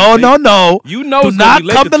 tell It's you, gonna be no, Lakers. no. You know do it's gonna not be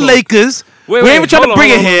Laker come to talk. Lakers. Wait, we wait, ain't even trying to hold on, bring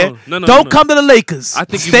it hold on, here. hold on. No, no, Don't no. come to the Lakers. I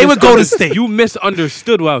think Stay with Golden State. You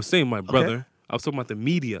misunderstood what I was saying, my brother. I was talking about the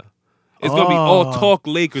media. It's gonna be all talk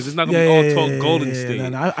Lakers. It's not gonna be all talk Golden State.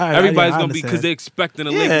 No, I Everybody's I gonna be because understand. they're expecting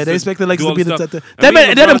the Yeah, Lakers. they expect the Lakers to be the. top.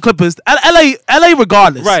 They're them Clippers. LA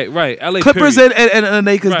regardless. Right. LA Clippers period. and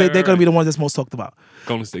Lakers, Right, they're gonna right. be the ones that's most talked about.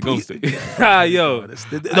 Golden State. Ah, yo.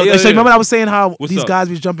 So remember I was saying how What's these up? guys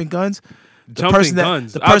was jumping guns? Jumping person that-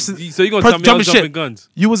 guns. the person- So you gonna person tell me I was jumping jumping shit. guns?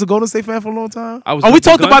 You was a Golden State fan for a long time? I was we jumping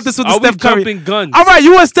talked about guns? this with the Are we Steph Curry. jumping guns? All right,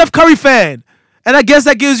 you were a Steph Curry fan. And I guess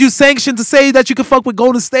that gives you sanction to say that you can fuck with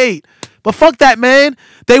Golden State. But fuck that, man.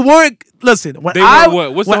 They weren't. Listen, when They I weren't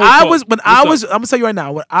what? What's the when whole I talk? was when What's I up? was I'm gonna tell you right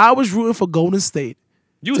now, when I was rooting for Golden State.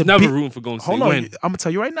 You was to never beat- rooting for Golden State. Hold on, When? I'm gonna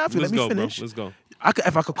tell you right now. If you Let's let me go, bro. finish. Let's go.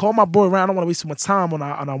 If I could call my boy around, I don't want to waste too much time on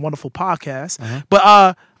our wonderful podcast. Uh-huh. But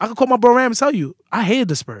I could call my boy around and tell you, I hated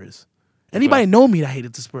the Spurs. Anybody know me that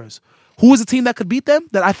hated the Spurs? Who was the team that could beat them?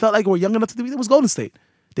 That I felt like were young enough to beat them was Golden State.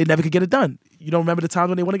 They never could get it done. You don't remember the times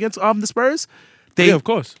when they went against the Spurs? Yeah, of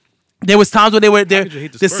course. There was times when they were there. could you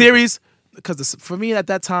hate the The Spurs, series, because for me at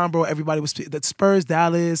that time, bro, everybody was the Spurs,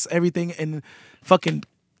 Dallas, everything in fucking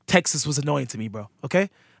Texas was annoying to me, bro. Okay,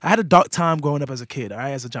 I had a dark time growing up as a kid. All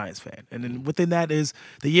right, as a Giants fan, and then within that is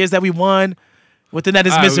the years that we won. Within that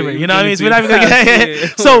is All right, misery. we You know what I mean? get We're not into even gonna that. get.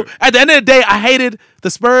 Yeah. So at the end of the day, I hated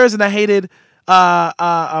the Spurs and I hated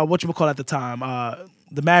what you call at the time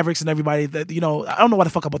the Mavericks and everybody that, you know, I don't know what the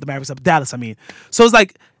fuck about the Mavericks, Dallas, I mean. So it's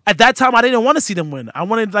like at that time I didn't want to see them win. I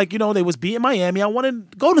wanted, like, you know, they was beating Miami. I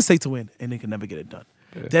wanted Golden State to win, and they could never get it done.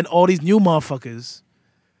 Yeah. Then all these new motherfuckers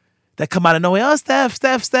that come out of nowhere, oh, Steph,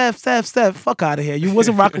 fuck out of here. You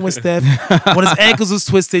wasn't rocking with Steph when his ankles was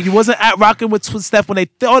twisted. You wasn't rocking with Steph when they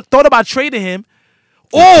thought about trading him.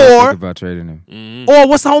 Or about trading him. Or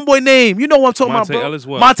what's the homeboy name? You know what I'm talking Monte about, bro. Ellis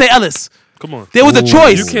what? Monte Ellis. Come on. There was a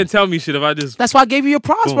choice. You can't tell me shit if I just. That's why I gave you your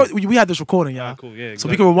props, Boom. bro. We had this recording, y'all. Cool, yeah, So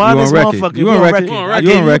we exactly. can rewind You this on record. motherfucker. You We on on record. record. Come on, I right? You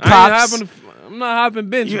gave on you record. props. I'm not hopping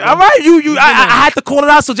bench. bro. All right, I had to call it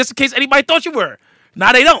out so just in case anybody thought you were.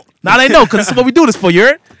 Now they don't. Now they know because this is what we do this for. You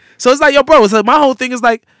heard? So it's like, yo, bro. It's like my whole thing is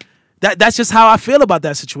like, That's just how I feel about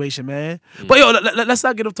that situation, man. But yo, let's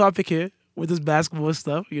not get off topic here with this basketball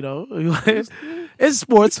stuff. You know, it's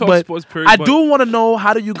sports, Talk but sports, period, I but- do want to know,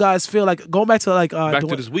 how do you guys feel? Like, going back to like Back to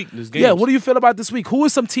Dwayne- this week, this game. Yeah, what do you feel about this week? Who are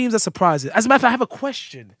some teams that surprised you? As a matter of fact, I have a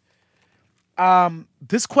question.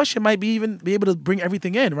 This question might be able to bring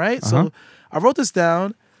everything in, right? So I wrote this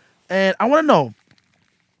down, and I want to know,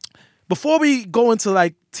 before we go into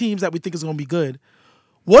like teams that we think is going to be good,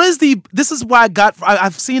 this is why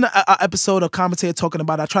I've seen an episode of commentator talking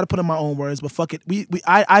about it. I try to put in my own words, but fuck it.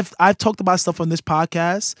 I've talked about stuff on this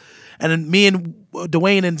podcast, and then me and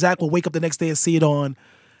Dwayne and Zach will wake up the next day and see it on.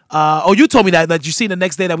 You told me that you seen the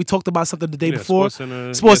next day that we talked about something the day before.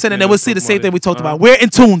 Sports Center, and then we'll see the same thing we talked about. We're in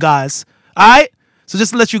tune, guys. All right? So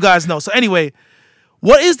just to let you guys know. So anyway,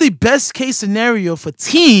 what is the best case scenario for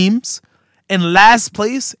teams in last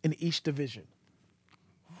place in each division?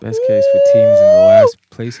 Best case for teams in the last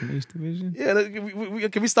place in each division. Yeah,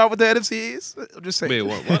 can we start with the NFC East? I'm just saying.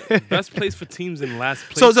 Wait, what? Best place for teams in last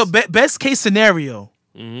place. So best case scenario.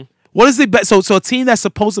 Mhm. What is the best? So a team that's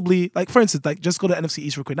supposedly, like, for instance, like, just go to NFC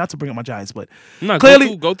East real quick. Not to bring up my Giants, but No,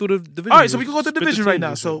 clearly go through the division. all right. So we can go to the Spit division right teams now.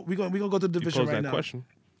 and So shit. we gonna go to the You division posed right that now. question.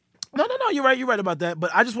 No, you're right. You're right about that.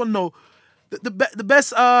 But I just want to know the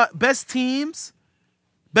best teams,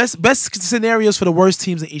 best scenarios for the worst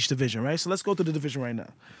teams in each division, right? So let's go to the division right now.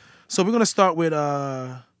 So we're gonna start with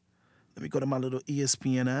let me go to my little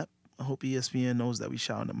ESPN app. I hope ESPN knows that we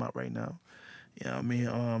shouting them out right now. Yeah, I mean,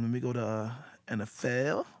 let me go to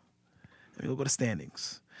NFL. Let me go to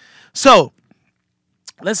standings. So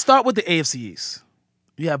let's start with the AFC East.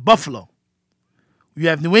 You have Buffalo. You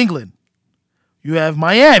have New England. You have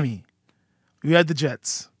Miami. You have the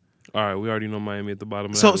Jets. All right, we already know Miami at the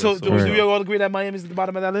bottom of So, that so list. do Right. we all agree that Miami's at the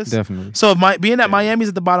bottom of that list? Definitely. So, being that Miami's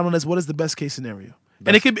at the bottom of the list, what is the best case scenario?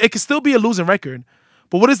 And it could still be a losing record,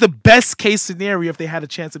 but what is the best case scenario if they had a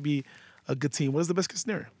chance to be a good team? What is the best case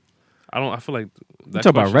scenario? I feel like You that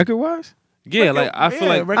talk about question- record wise? Yeah, like I feel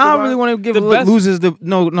like record- I don't really want to give The best- losers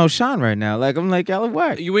no shine right now. Like I'm like y'all are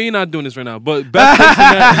whack. you ain't not doing this right now. But best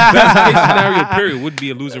case scenario period would be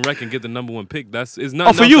a losing record and get the number one pick. It's nothing.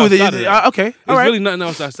 Oh, for else you, outside of that. okay, all It's right, really nothing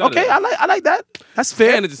else outside of okay. that. I like that. That's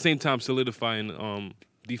fair. And at the same time solidifying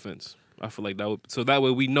defense. I feel like that would, so that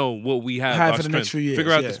way we know what we have, Have our for the strength. next few years,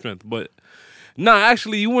 Figure out yeah. the strength. But nah,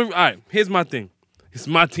 actually you went all right, here's my thing. It's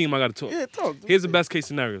my team I gotta talk. Yeah, talk. Here's the best case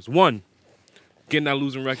scenarios. One, getting that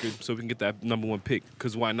losing record so we can get that number one pick.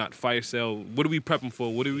 Because why not? Fire sale. What are we prepping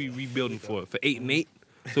for? What are we rebuilding for? For 8-8?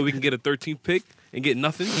 So we can get a 13th pick and get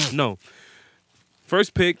nothing? No.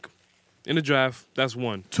 First pick in the draft, that's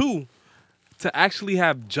one. Two, to actually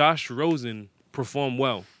have Josh Rosen perform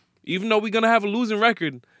well. Even though we're going to have a losing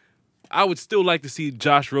record, I would still like to see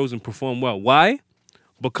Josh Rosen perform well. Why?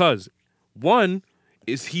 Because, one,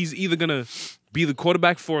 is he's either going to be the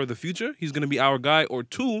quarterback for the future, he's going to be our guy, or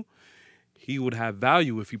two, he would have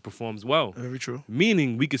value if he performs well. Very true.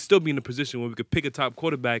 Meaning we could still be in a position where we could pick a top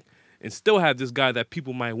quarterback and still have this guy that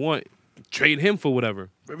people might want, trade him for whatever.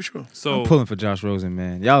 Very true. So I'm pulling for Josh Rosen,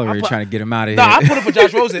 man. Y'all already put- trying to get him out of No, here. I'm putting for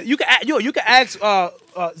Josh Rosen. You can ask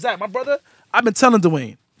Zach, my brother. I've been telling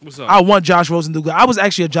Dwayne, what's up? I want Josh Rosen to do good. I was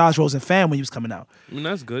actually a Josh Rosen fan when he was coming out. I mean,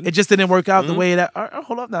 that's good. It just didn't work out the way that.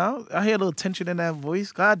 Hold up now. I hear a little tension in that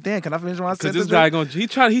voice. God damn, can I finish my Because sentence? this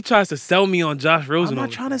guy he tries to sell me on Josh I'm Rosen. not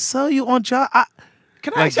over- trying to sell you on Josh.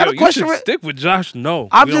 Can I like, ask you yo, a question? you should stick with Josh. No,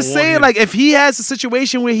 I'm we don't just want saying, him. like, if he has a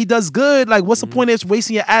situation where he does good, like, what's the point of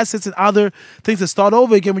wasting your assets and other things to start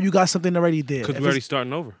over again when you got something already there? because If we're already it's-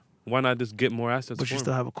 starting over. Why not just get more assets? but for you him?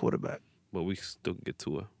 still have a quarterback. But we still get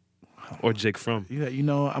Tua or Jake Fromm You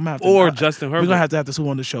know, I'm gonna have to. or Justin We're Herbert. gonna have to have this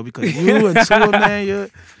on the show because you and Tua, man,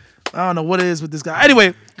 I don't know what it is with this guy.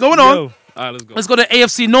 Anyway, going on. Yo. All right, let's go. Let's go to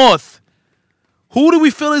AFC North. Who do we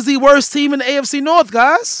feel is the worst team in the AFC North,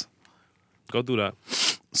 guys? Go through that.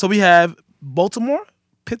 So we have Baltimore,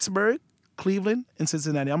 Pittsburgh, Cleveland, and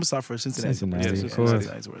Cincinnati. I'm gonna start first. Cincinnati. Cincinnati, Yeah, of Cincinnati. course.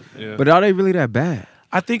 Cincinnati's worst. Yeah. But are they really that bad?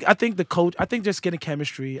 I think the coach. I think just getting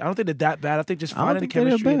chemistry. I don't think they're that bad. I think just I don't finding the think they're that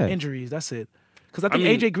chemistry and bad. injuries. That's it. Because I think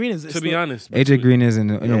mean, AJ Green is to be honest, AJ Green is in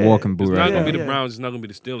a Yeah. walking it's boot not right gonna now. be the Yeah. Browns. It's not gonna be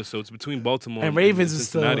the Steelers. So it's between Baltimore and Ravens is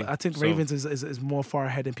still. Cincinnati. I think So- Ravens is more far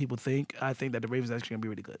ahead than people think. I think that the Ravens are actually gonna be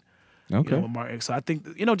really good. Okay. You know, with Martin. So I think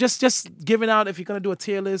just giving out if you're gonna do a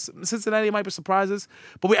tier list, Cincinnati might be surprises,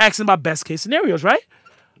 but we're asking about best case scenarios, right?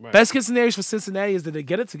 Right. Best case scenarios for Cincinnati is that they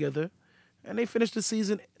get it together, and they finish the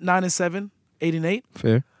season 9-7, 8-8.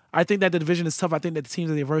 Fair. I think that the division is tough. I think that the teams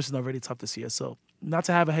that they're versing are already tough this year. So not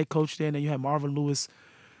to have a head coach there, and then you have Marvin Lewis,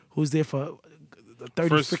 who's there for 30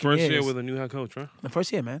 First freaking years. year with a new head coach, right? The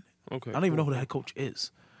first year, man. Okay. I don't even know who the head coach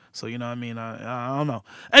is. So you know what I mean. I don't know.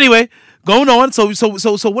 Anyway, going on. So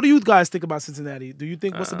what do you guys think about Cincinnati? Do you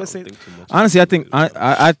think what's the best thing? Honestly, I think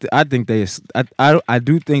I think I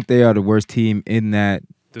do think they are the worst team in that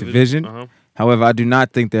division. Uh-huh. However, I do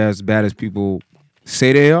not think they're as bad as people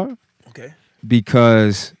say they are. Okay.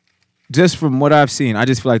 Because just from what I've seen, I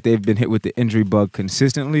just feel like they've been hit with the injury bug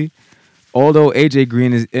consistently. Although AJ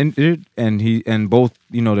Green is injured and both,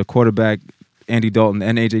 the quarterback Andy Dalton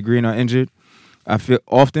and AJ Green are injured, I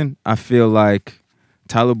feel like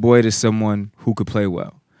Tyler Boyd is someone who could play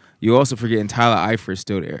well. You're also forgetting Tyler Eifert is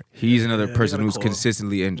still there. He's another person who's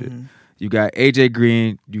consistently injured. Mm-hmm. You got AJ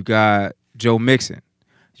Green, you got Joe Mixon,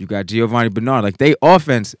 you got Giovanni Bernard. Like, they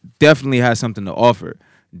offense definitely has something to offer.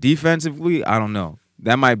 Defensively, I don't know.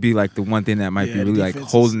 That might be like the one thing that might be really like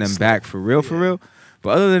holding them back for real. But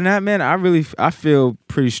other than that, man, I feel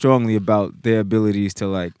pretty strongly about their abilities to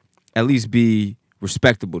like at least be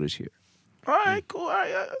respectable this year. All right, cool. All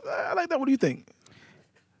right, I like that. What do you think?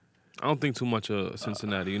 I don't think too much of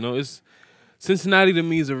Cincinnati. It's Cincinnati to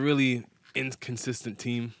me is a really inconsistent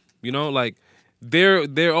team. Like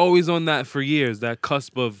they're always on that for years, that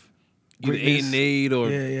cusp of either 8-8 or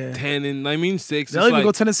 10-6. They'll even go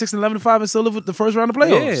 10-6 and 11-5 and still live with the first round of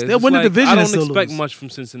playoffs. They'll win the division. I don't don't still expect lose. much from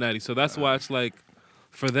Cincinnati, so that's why it's like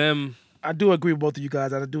for them. I do agree with both of you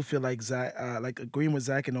guys. I do feel like Zach, agreeing with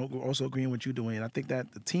Zach and also agreeing with you, Dwayne. I think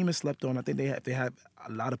that the team is slept on. I think they have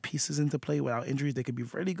a lot of pieces into play without injuries. They could be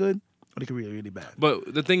really good or they could be really, really bad.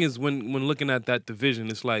 But the thing is, when looking at that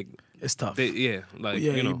division, it's like it's tough. Bro,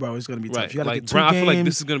 it's gonna be tough. Right. You gotta like get 2 Brown, games. I feel like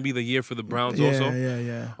this is gonna be the year for the Browns. Also,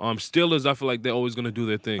 Steelers, I feel like they're always gonna do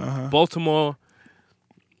their thing. Baltimore.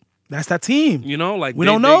 That's that team. Like we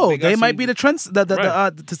don't know. They might be the trends.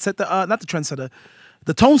 To set the not the trendsetter,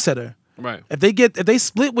 the tone setter. Right. If they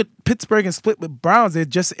split with Pittsburgh and split with Browns, they're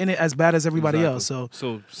just in it as bad as everybody else. So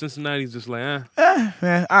Cincinnati's just like All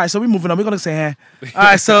right, so we're moving on. We're gonna say All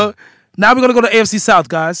right, so now we're gonna go to AFC South,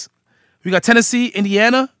 guys. We got Tennessee,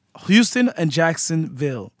 Indiana, Houston, and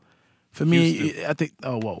Jacksonville. For me, Houston. I think.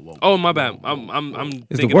 Oh, whoa. Oh, my bad. I'm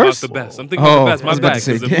Is thinking the worst? about the best. I'm thinking about the best. My bad.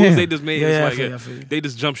 Because the moves they just made, I it's feel like you. they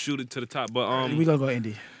just jump shoot it to the top. But We're gonna go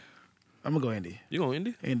Indy. I'm gonna go Indy. You going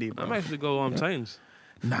Indy? Indy, bro. I'm actually go Titans.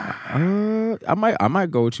 Nah. I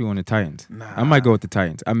might go with you on the Titans. Nah. I might go with the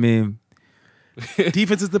Titans. I mean,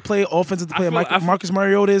 defense is the play, offense is the play. Marcus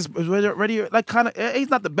Mariota is ready. Like kind of,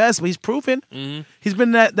 he's not the best, but he's proven. Mm-hmm. He's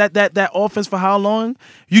been that offense for how long?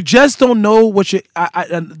 You just don't know what you.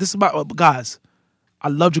 And this is about guys. I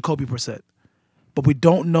love Jacoby Brissett, but we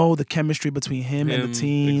don't know the chemistry between him and the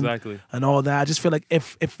team, and all that. I just feel like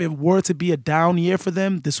if it were to be a down year for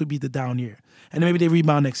them, this would be the down year, and then maybe they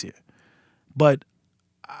rebound next year. But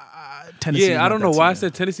Tennessee. Yeah, I don't know why I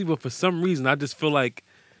said Tennessee, but for some reason I just feel like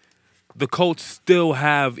the Colts still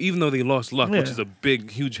have, even though they lost Luck, which is a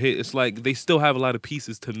big, huge hit, it's like they still have a lot of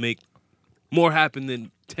pieces to make more happen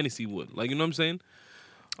than Tennessee would. Like, you know what I'm saying?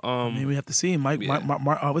 I mean, we have to see. Mike,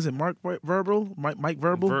 was it Mark Verbal? Mike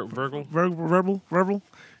Verbal? Virgil? Verbal?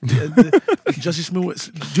 Juicy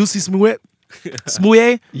Smoot?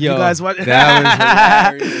 Smooye? Yo, you guys watch?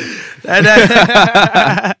 that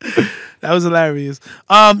was hilarious. That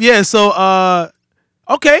was hilarious. So,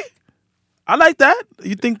 okay. I like that.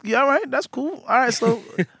 You think, all right, that's cool. All right, so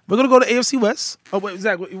we're going to go to AFC West. Oh, wait,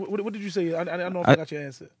 Zach, what did you say? I don't know if I got your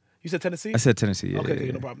answer. You said Tennessee? I said Tennessee, yeah.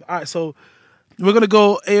 Okay, no problem. All right, so we're going to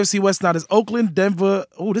go AFC West now. There's Oakland, Denver.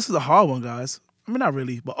 Oh, this is a hard one, guys. I mean, not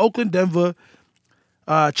really, but Oakland, Denver,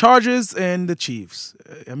 Chargers, and the Chiefs.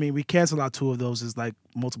 I mean, we cancel out 2 of those as like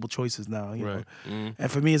multiple choices now. You know?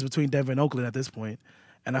 And for me, it's between Denver and Oakland at this point.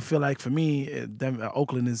 And I feel like for me,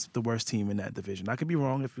 Oakland is the worst team in that division. I could be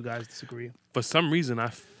wrong if you guys disagree. For some reason, I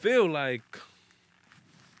feel like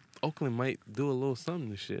Oakland might do a little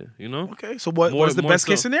something this year, you know? Okay, so what's the best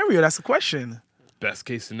case scenario? That's the question. Best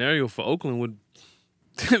case scenario for Oakland would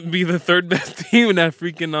be the 3rd best team in that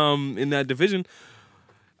freaking in that division.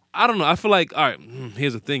 I don't know. I feel like, all right,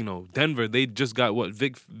 here's the thing, though. Denver, they just got,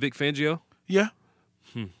 Vic Fangio? Yeah.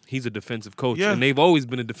 He's a defensive coach, yeah. and they've always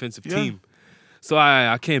been a defensive team. So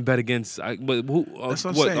I can't bet against. But who? That's what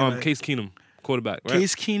I'm saying, like, Case Keenum, quarterback, right?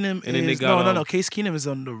 Case Keenum and then they got, no. Case Keenum is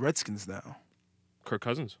on the Redskins now. Kirk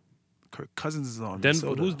Cousins. Kirk Cousins is on Denver.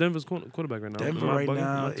 Minnesota. Who's Denver's quarterback right now? Denver right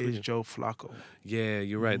now is Joe Flacco. Yeah,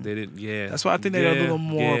 you're right. They did. Yeah, that's why I think they're a little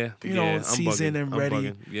more, seasoned and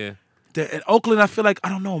ready. Yeah. In Oakland, I feel like I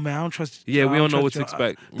don't know, man. I don't trust. Yeah, we don't know what to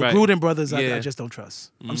expect. The Gruden brothers, I just don't trust.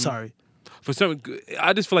 I'm sorry. For some,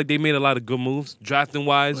 I just feel like they made a lot of good moves, drafting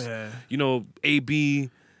wise. Yeah. AB.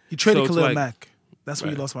 You traded Khalil Mack. That's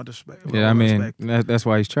where you lost my respect. Yeah, I mean, that's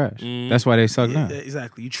why he's trash. That's why they suck now.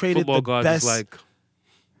 Exactly. You traded football the guards best. Is like,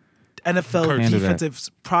 NFL Handle that. defensive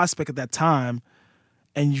prospect at that time,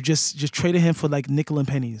 and you just traded him for like nickel and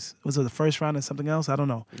pennies. Was it the first round and something else? I don't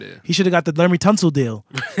know. Yeah. He should have got the Laremy Tunsil deal.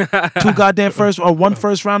 2 goddamn first or 1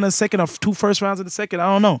 first round in the second or 2 first rounds in the second.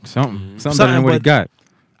 I don't know. Something better than what he but got.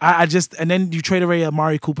 I just and then you trade away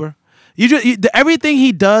Amari Cooper. Everything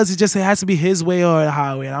he does, it has to be his way or the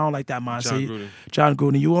highway, and I don't like that mindset. John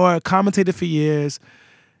Gruden, you are a commentator for years.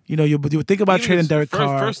 You know, you would think about trading Derek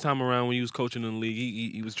Carr. First time around when he was coaching in the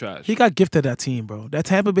league, he was trash. He got gifted that team, bro. That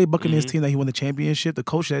Tampa Bay Buccaneers team that he won the championship. The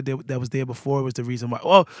coach that was there before was the reason why.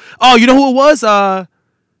 Oh, you know who it was?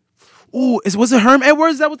 Was it Herm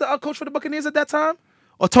Edwards that was the coach for the Buccaneers at that time,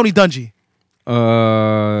 or Tony Dungy?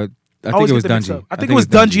 I think it was Dungy. I think it was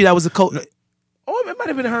Dungy that was the coach. Oh, it might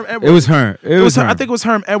have been Herm Edwards. It was Herm. It was Herm. I think it was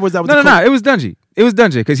Herm Edwards that was No, the coach. it was Dungy. It was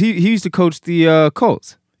Dungy because he used to coach the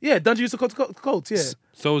Colts. Yeah, Dungy used to coach the Colts, yeah.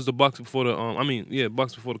 So was the Bucks before the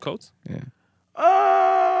Bucks before the Colts? Yeah.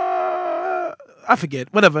 I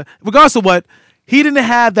forget. Whatever. Regardless of what, he didn't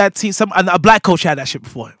have that team. A black coach had that shit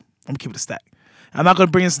before him. I'm gonna keep it a stack. I'm not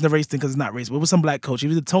gonna bring this in the race thing because it's not race, but it was some black coach.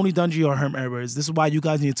 Either Tony Dungy or Herm Edwards. This is why you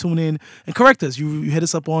guys need to tune in and correct us. You hit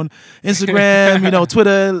us up on Instagram,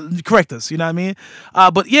 Twitter, correct us. You know what I mean?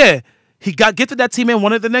 But yeah, he got gifted that team and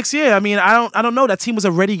won it the next year. I mean, I don't know. That team was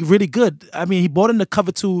already really good. I mean, he brought in the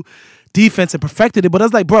cover 2 defense and perfected it, but I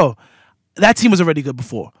was like, bro, that team was already good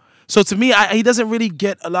before. So to me, he doesn't really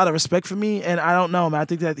get a lot of respect for me, and I don't know, man. I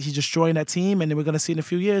think that he's destroying that team, and then we're gonna see in a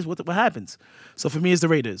few years what happens. So for me, it's the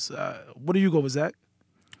Raiders. What do you go with, Zach?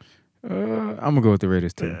 I'm gonna go with the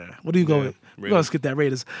Raiders too. What do you go with? We're gonna skip that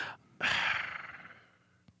Raiders.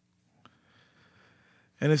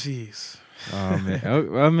 NFCs. Oh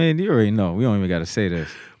man, I mean, you already know. We don't even gotta say this.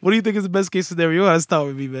 What do you think is the best case scenario? You gotta start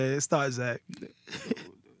with me, man. Start, Zach.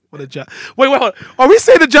 What a Wait, hold on. Are we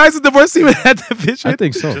saying the Giants is the worst team in that division? I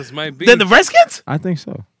think so. Just might be. Then the Redskins? I think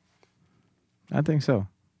so. I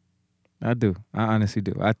do. I honestly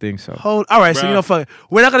do. I think so. All right, Bro. so fuck it.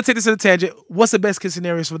 We're not gonna take this in a tangent. What's the best case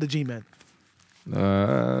scenarios for the G-Men?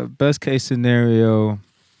 Best case scenario,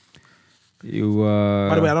 you.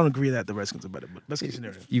 By the way, I don't agree that the Redskins are better, but best case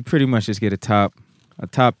scenario. You pretty much just get a top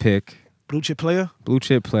pick, Blue chip player? blue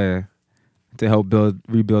chip player, to help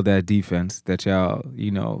rebuild that defense that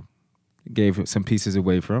y'all gave some pieces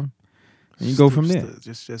away from, and you go from there.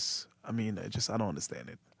 I don't understand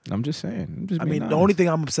it. I'm just saying. The only thing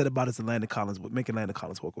I'm upset about is Landon Collins, making Landon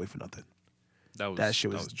Collins walk away for nothing. That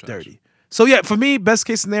shit was trash. dirty. So yeah, for me, best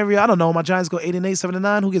case scenario, I don't know. My Giants go 8-8,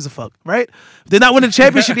 7-9. Who gives a fuck, right? If they're not winning the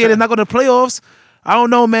championship yet, they're not going to the playoffs. I don't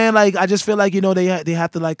know, man. Like, I just feel like they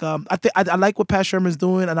have to like. I like what Pat Sherman's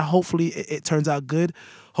doing, and hopefully it turns out good.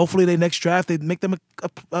 Hopefully, they next draft they make them a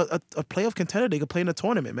playoff contender. They can play in a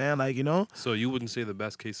tournament, man. Like So you wouldn't say the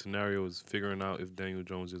best case scenario is figuring out if Daniel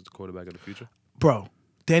Jones is the quarterback of the future? Bro,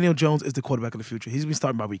 Daniel Jones is the quarterback of the future. He's gonna be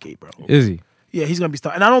starting by week 8, bro. Is he? Yeah, he's gonna be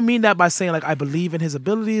starting. And I don't mean that by saying like I believe in his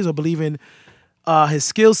abilities or believe in his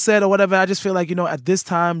skill set or whatever. I just feel like at this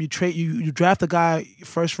time you draft a guy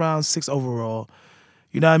first round 6 overall.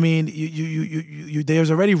 You know what I mean? You there's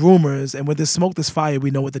already rumors, and with this smoke, this fire,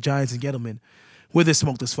 we know what the Giants and Gettleman. With this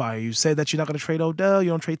smoke, this fire. You said that you're not going to trade Odell. You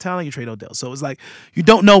don't trade talent. You trade Odell. So it's like you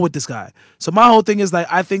don't know with this guy. So my whole thing is like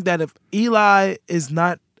I think that if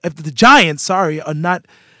the Giants, are not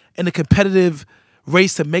in a competitive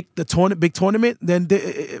race to make the big tournament, then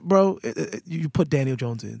you put Daniel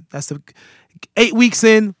Jones in. That's the 8 weeks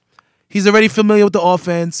in. He's already familiar with the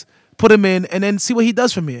offense. Put him in, and then see what he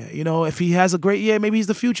does from here. If he has a great year, maybe he's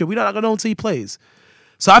the future. We're not going to know until he plays.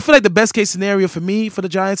 So I feel like the best case scenario for me, for the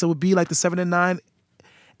Giants, it would be like the 7-9,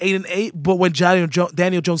 8-8, but when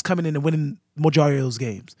Daniel Jones coming in and winning majority of those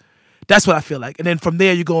games. That's what I feel like. And then from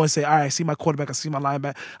there, you go and say, all right, I see my quarterback, I see my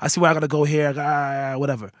linebacker, I see where I got to go here,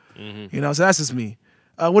 whatever. So that's just me.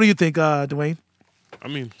 What do you think, Dwayne? I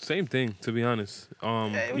mean, same thing, to be honest.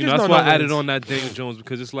 Yeah, That's why I added on that Daniel Jones,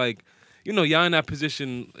 because it's like, y'all in that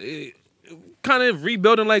position, kind of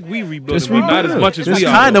rebuilding like we rebuilding, but not as much as we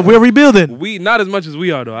are. We're rebuilding. Not as much as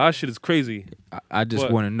we are, though. Our shit is crazy. I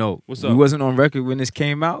just want to know. What's We up? wasn't on record when this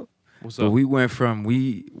came out. What's But up? we went from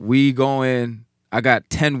we going. I got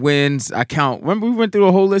 10 wins. I count. Remember we went through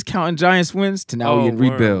a whole list counting Giants wins to now we in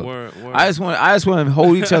rebuild. Word. I just want to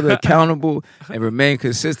hold each other accountable and remain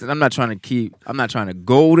consistent. I'm not trying to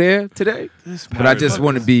go there today, but I just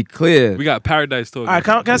want to be clear. We got Paradise Talk. All right,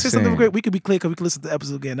 can I say Just something saying. great? We could be clear because we can listen to the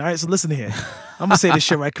episode again. All right, so listen here. I'm going to say this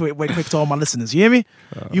shit right quick to all my listeners. You hear me?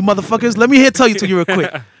 You motherfuckers, let me tell you to you real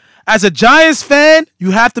quick. As a Giants fan,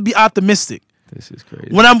 you have to be optimistic. This is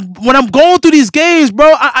crazy. When I'm going through these games, bro,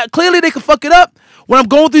 I clearly they can fuck it up. when I'm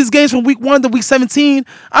going through these games from week 1 to week 17,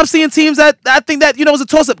 I'm seeing teams that I think that, is a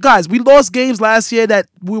toss-up. Guys, we lost games last year that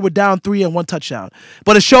we were down 3 and 1 touchdown.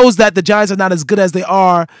 But it shows that the Giants are not as good as they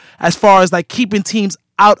are as far as like keeping teams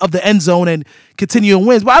out of the end zone and continuing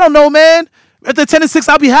wins. But I don't know, man. If they're 10-6,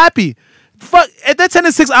 I'll be happy. Fuck, if they're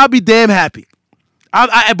 10-6, I'll be damn happy.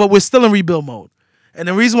 But we're still in rebuild mode. And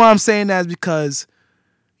the reason why I'm saying that is because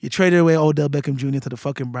you traded away Odell Beckham Jr. to the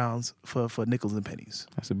fucking Browns for nickels and pennies.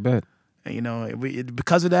 That's a bet. And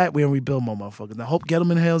because of that, we're in rebuild mode, motherfuckers. And I hope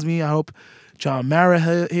Gettleman hears me. I hope John Mara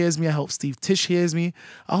hears me. I hope Steve Tisch hears me.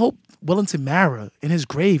 I hope Wellington Mara in his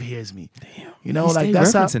grave hears me. Damn. Like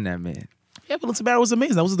that's how. Referencing that man. Yeah, Wellington Mara was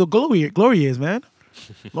amazing. That was the glory years, man.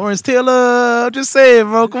 Lawrence Taylor, I'm just saying,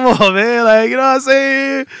 bro. Come on, man. Like, you know what I'm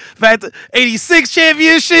saying? Fact, 86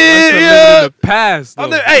 championship. That's in the past, though.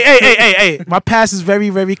 Hey. My past is very,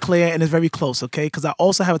 very clear and it's very close, okay? Because I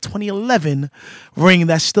also have a 2011 ring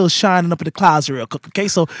that's still shining up in the clouds real quick, okay?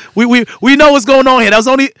 So we know what's going on here. That was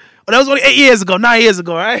only 8 years ago, 9 years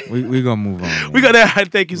ago, right? We gonna move on. Man. We got that.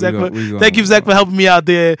 Thank you, Zach. Thank you, Zach, for helping me out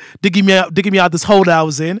there, digging me out this hole that I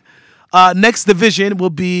was in. Next division will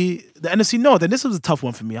be the NFC North, and this was a tough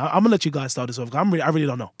one for me. I'm gonna let you guys start this off. I really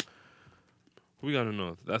don't know. We gotta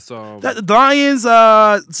know. That's the Lions,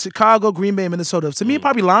 Chicago, Green Bay, Minnesota. To me,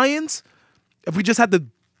 probably Lions. If we just had the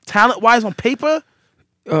talent wise on paper.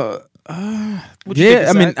 Yeah,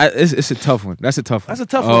 I mean, it's a tough one. That's a tough one. That's a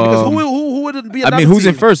tough one because who would be? I mean, who's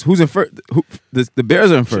in first? Who's in first? The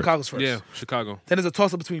Bears are in first. Chicago's first. Yeah, Chicago. Then there's a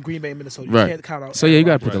toss up between Green Bay and Minnesota. You Right. can't count out. So yeah, you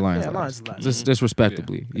gotta put the Lions. Yeah, last. Lions. Just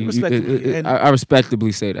respectably. Yeah. Respectably. And- I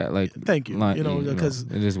respectably say that. Like, Thank you. Because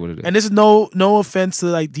it is what it is. and this is no offense to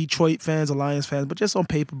like Detroit fans or Lions fans, but just on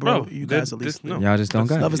paper, bro, you guys at least no. Y'all just don't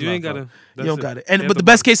got love it. is You love, ain't bro. gotta. You don't got it. But the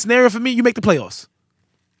best case scenario for me, you make the playoffs.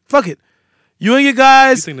 Fuck it. You and your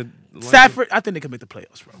guys. Stafford, I think they can make the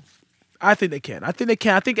playoffs, bro. I think they can. I think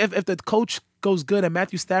if the coach goes good and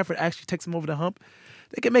Matthew Stafford actually takes him over the hump,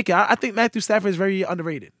 they can make it. I think Matthew Stafford is very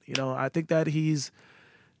underrated. I think that he's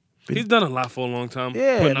done a lot for a long time.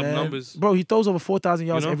 yeah, putting man. up numbers. Bro, he throws over 4,000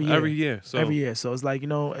 yards every year. Every year. So it's like,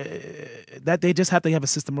 that they just have to have a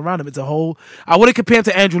system around him. It's a whole. I wouldn't compare him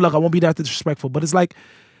to Andrew Luck. I won't be that disrespectful, but it's like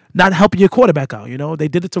not helping your quarterback out. They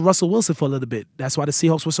did it to Russell Wilson for a little bit. That's why the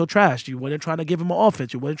Seahawks were so trashed. You weren't trying to give him an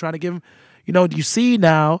offense. You weren't trying to give him. You see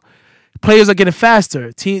now, players are getting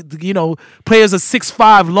faster. Players are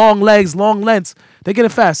 6'5", long legs, long lengths. They're getting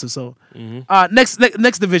faster. So next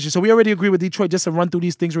division. So we already agree with Detroit. Just to run through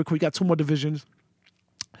these things real quick. We got 2 more divisions.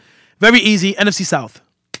 Very easy. NFC South.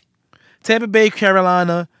 Tampa Bay,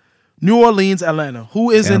 Carolina, New Orleans, Atlanta. Who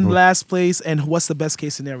is in last place and what's the best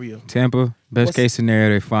case scenario? Tampa, best case scenario,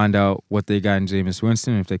 they find out what they got in Jameis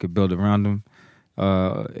Winston, if they could build around him.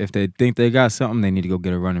 If they think they got something, they need to go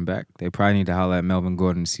get a running back. They probably need to holler at Melvin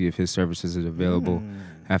Gordon and see if his services are available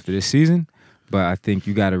after this season. But I think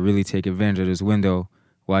you got to really take advantage of this window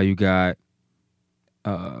while you got,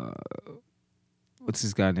 what's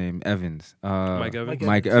this guy named? Evans. Mike Evans.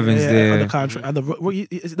 Mike Evans Yeah, there. on the contract.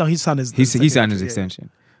 No, he signed his. He signed his yeah. extension.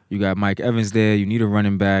 You got Mike Evans there. You need a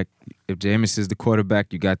running back. If Jameis is the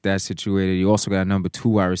quarterback, you got that situated. You also got a number 2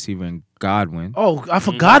 wide receiver in Godwin. Oh, I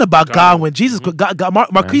forgot about Godwin. Jesus,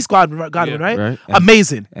 Marquise Godwin, right? Right.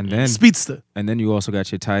 Amazing. And then Speedster. And then you also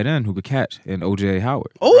got your tight end who could catch in O.J.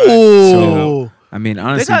 Howard. Oh. I mean,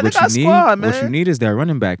 honestly, They got squad, man. what you need is that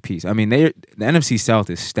running back piece. I mean, the NFC South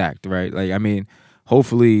is stacked, right? Like, I mean,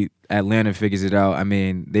 hopefully Atlanta figures it out. I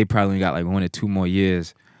mean, they probably got like 1 or 2 more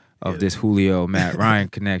years of this Julio Matt Ryan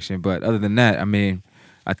connection. But other than that, I mean,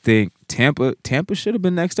 I think Tampa should have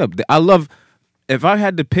been next up. If I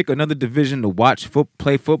had to pick another division to watch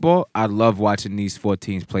play football, I love watching these 4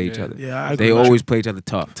 teams play each other. Yeah, I agree they with always you. play each other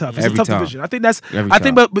tough. It's Every a tough time. division. I think that's. Every I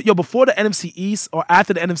think, time. but before the NFC East or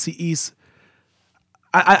after the NFC East,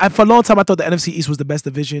 I for a long time I thought the NFC East was the best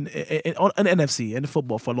division in NFC in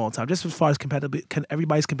football for a long time. Just as far as competitive,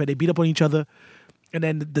 everybody's competitive. They beat up on each other, and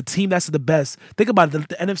then the team that's the best. Think about it.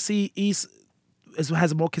 The NFC East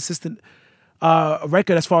has a more consistent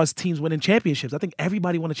record as far as teams winning championships. I think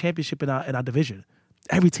everybody won a championship in our division.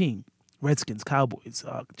 Every team: Redskins, Cowboys,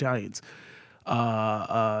 Giants,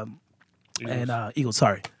 and Eagles.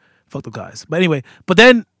 Sorry, fuck the guys. But anyway,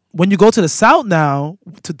 then when you go to the South now,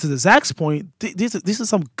 to the Zach's point, these are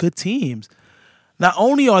some good teams. Not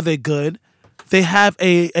only are they good, they have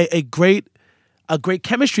a great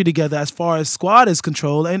chemistry together as far as squad is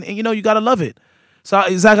controlled, and you gotta love it. So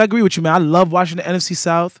Zach, I agree with you, man. I love watching the NFC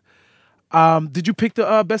South. Did you pick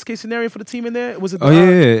the best case scenario for the team in there? Was it? Oh yeah.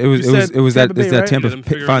 It was that Tampa Bay, right? Tampa Yeah, them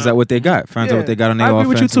figuring finds out- out what they got, finds out what they got on their I agree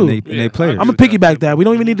with offense you, and too. they Yeah, players. I'm gonna with that. piggyback that. We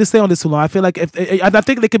don't even need to stay on this too long. I feel like I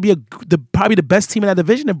think they could be probably the best team in that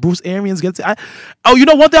division if Bruce Arians gets it. You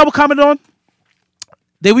know one thing I would comment on?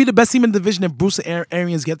 They be the best team in the division if Bruce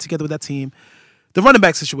Arians get together with that team. The running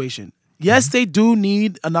back situation. Yes, they do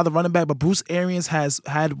need another running back, but Bruce Arians has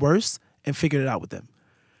had worse and figured it out with them.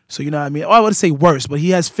 So you know what I mean? I wouldn't say worse, but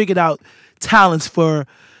he has figured out talents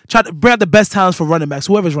try to bring out the best talents for running backs,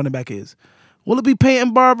 whoever his running back is. Will it be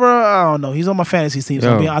Peyton Barber? I don't know. He's on my fantasy team,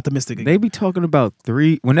 so I'm being optimistic again. They be talking about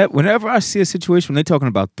three. Whenever I see a situation when they talking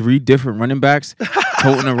about 3 different running backs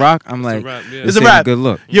toting a rock, I'm like, wrap, yeah. this It's a ain't wrap. a good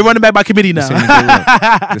look. You're running back by committee now. This ain't a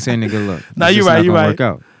good look. This ain't a good look. Nah, It's you're just right, not you're gonna right. Work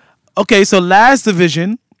out. Okay, so last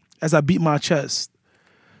division, as I beat my chest,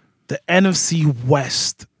 the NFC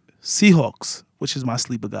West Seahawks, which is my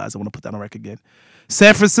sleeper, guys. I want to put that on record again.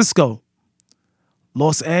 San Francisco,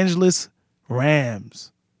 Los Angeles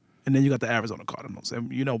Rams, and then you got the Arizona Cardinals.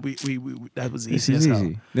 And you know, we that was This easy is as hell.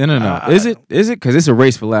 easy. No. Is it? Because it's a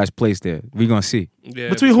race for last place there. We gonna see. Yeah,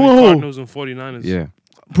 Between who and who? Cardinals and 49ers. Yeah.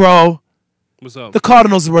 Bro, What's up? the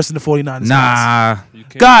Cardinals are worse than the 49ers. Nah. You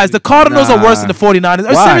can't Guys, really- the Cardinals are Nah. worse than the 49ers.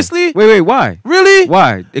 Why? Seriously? Wait. Why? Really?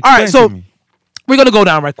 Why? Explain All right, so to me. we're going to go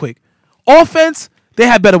down right quick. Offense, they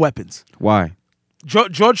have better weapons. Why?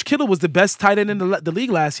 George Kittle was the best tight end in the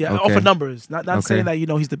league last year. Okay. Off of numbers. Not Okay. saying that,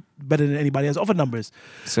 he's better than anybody else. Off of numbers.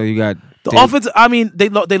 So you got The offense, I mean, they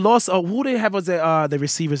lost. Who they have as the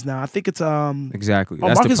receivers now? I think it's exactly. Oh,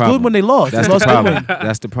 That's Marcus the problem. Goodwin, they lost. That's They the lost problem. Goodwin.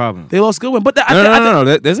 That's the problem. They lost Goodwin, but No.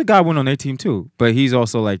 There's a guy win on their team too, but he's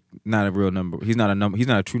also like not a real number. He's not a number. He's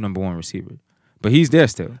not a true number 1 receiver, but he's there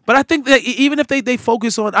still. But I think that even if they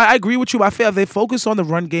focus on, I agree with you. I feel if they focus on the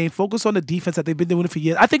run game, focus on the defense that they've been doing it for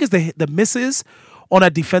years. I think it's the misses on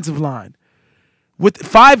that defensive line. With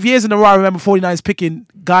 5 years in a row, I remember 49ers picking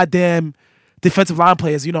goddamn defensive line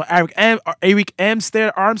players. Eric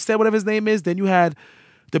Armstead, whatever his name is. Then you had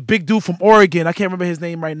the big dude from Oregon. I can't remember his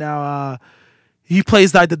name right now. He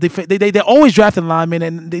plays like the defense. They're always drafting linemen,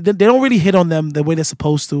 and they don't really hit on them the way they're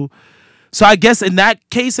supposed to. So I guess in that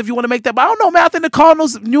case, if you want to make that, but I don't know, man. I think the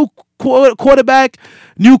Cardinals, new quarterback,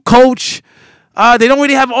 new coach. They don't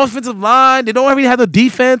really have an offensive line. They don't really have the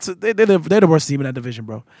defense. They're the worst team in that division,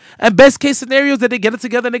 bro. And best case scenario is that they get it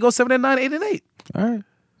together and they go 7-9, 8-8. All right,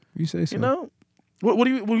 you say so. You know, what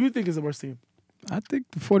do you think is the worst team? I think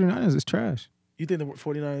the 49ers is trash. You think the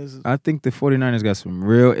 49ers? Is, I think the 49ers got some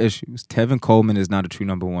real issues. Tevin Coleman is not a true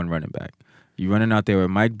number 1 running back. You're running out there with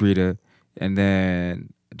Mike Breida, and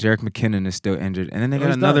then Jerick McKinnon is still injured, and then they got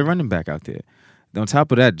he's another done. Running back out there. On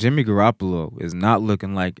top of that, Jimmy Garoppolo is not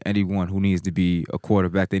looking like anyone who needs to be a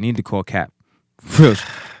quarterback. They need to call Cap.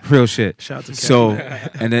 Real shit. Shout out to Cap. So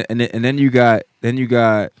and then you got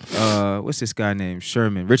what's this guy named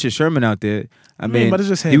Sherman? Richard Sherman out there. I mean, but it's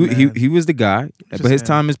just him, man. he was the guy, but his him.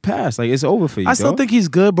 time is past. Like it's over for you. I still dog. think he's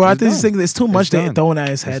good, bro. I He's think done. it's too much It's they done. throwing at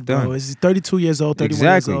his It's head, done. bro. He's 32 years old, 31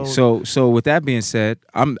 Exactly. years old. So with that being said,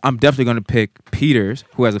 I'm definitely going to pick Peters,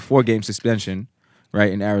 who has a 4-game suspension,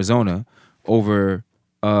 right, in Arizona, over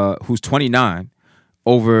who's 29,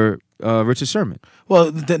 over Richard Sherman.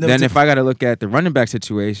 Well, Then if I got to look at the running back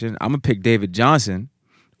situation, I'm gonna pick David Johnson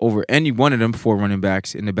over any one of them 4 running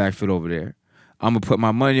backs in the backfield over there. I'm gonna put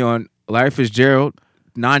my money on Larry Fitzgerald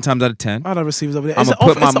 9 times out of 10. all the receivers over there. I'ma It's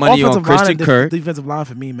put my it's an money on offensive line Christian and Kirk. Defensive line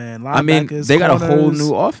for me, man. I mean, Linebackers, they got a whole corners.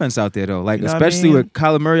 new offense out there though. Like You know what I especially mean? with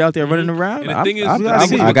Kyler Murray out there running around. And the thing is, I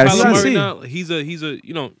I gotta Kyler see. Murray See. now, he's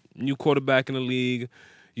a new quarterback in the league.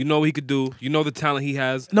 You know what he could do. You know the talent he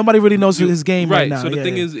has. Nobody really knows his game right now. So the yeah.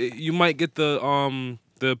 thing is, you might get the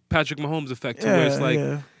Patrick Mahomes effect too, where it's like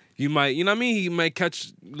yeah. you might, you know what I mean? He might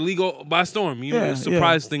catch the league by storm. You know, Yeah, a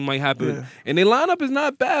surprise thing might happen. Yeah. And their lineup is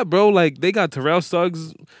not bad, bro. Like they got Terrell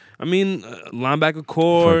Suggs. I mean, linebacker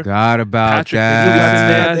core. Forgot about Patrick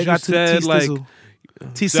that. They got you said, like,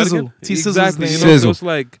 T Say that Sizzle. again? T Sizzle's Exactly. name. You know, Sizzle. so it's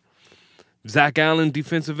like Zach Allen,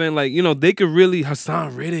 defensive end. Like, you know, they could really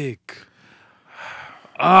Hassan Riddick.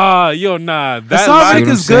 That Hassan line- Reddick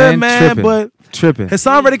is good, saying? man, Tripping. but Tripping.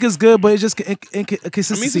 Hassan Reddick is good, but it's just I mean,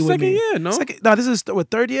 inconsistency it's the with second me. year, no? No, this is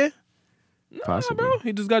third year. Possibly. bro.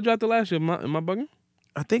 He just got drafted last year. Am I bugging?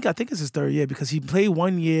 I think it's his third year because he played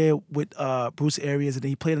 1 year with Bruce Arians and then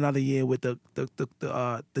he played another year with the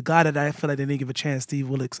guy that I feel like they didn't give a chance, Steve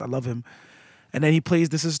Wilkes. I love him, and then he plays.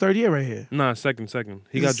 This is his third year right here. Nah, second.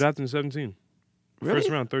 He got He's- drafted in 17. Really? First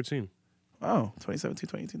round, 13. Oh, 2017,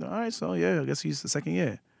 2018. All right, so yeah, I guess he's the second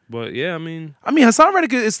year. But yeah, I mean, I mean, Hassan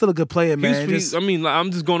Reddick is still a good player, he was man. free, Just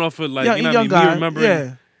I'm just going off of like young, you know young what I mean? guy. Me remembering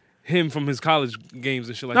Yeah, him from his college games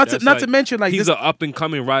and shit like Not that. to- not to mention, like, he's this- an up and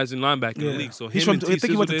coming rising linebacker in the league. So he's him from. and I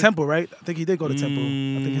think he went to T. Temple, right? I think he did go to Temple.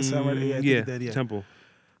 I think his son right. Yeah, I think he did, yeah. Temple.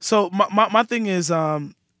 So my thing is,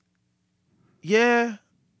 yeah,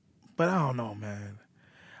 but I don't know, man.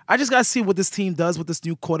 I just gotta see what this team does with this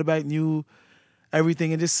new quarterback, new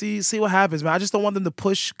everything, and just see what happens, man. I just don't want them to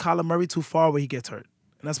push Kyler Murray too far where he gets hurt,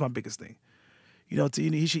 and that's my biggest thing. You know, you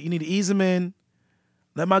need to ease him in,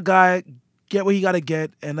 let my guy get what he got to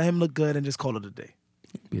get, and let him look good, and just call it a day.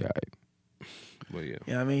 Yeah. All right. But yeah.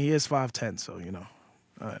 Yeah, I mean, he is 5'10", so you know,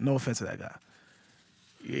 no offense to that guy.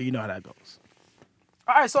 Yeah, you know how that goes.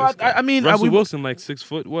 All right, so I mean, Russell Wilson like 6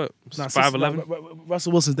 foot. What? nah, 5'11".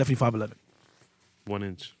 Russell Wilson's definitely 5'11". 1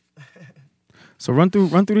 inch. So run through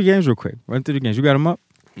the games real quick. Run through the games. You got them up?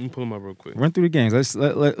 Let me pull him up real quick. Run through the games.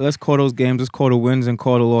 Let's call those games. Let's call the wins and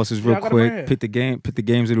call the losses real I got 'em right here. quick. Pick the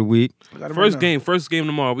games of the week. First game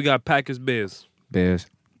tomorrow. We got Packers Bears. Bears.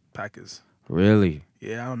 Packers. Really?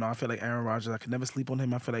 Yeah, I don't know. I feel like Aaron Rodgers. I could never sleep on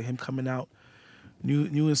him. I feel like him coming out, new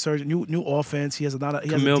insurgent, new offense. He has a lot of. He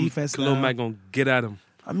has a defense Khalil now. Mack gonna get at him.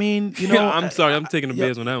 I mean, you know. I'm sorry. I'm taking the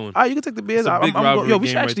Bears on that one. You can take the Bears. It's a big rivalry yo, we game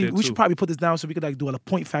should right actually there, we too. should probably put this down so we could like do a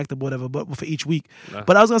point factor, whatever, but for each week. Nah.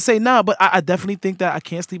 But I was gonna say but I definitely think that I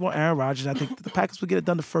can't sleep on Aaron Rodgers. I think the Packers will get it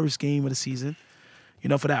done the first game of the season. You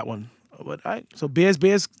know, for that one. But all right, so Bears,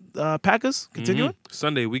 Packers, continuing.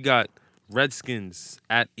 Sunday we got Redskins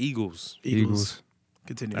at Eagles. Eagles.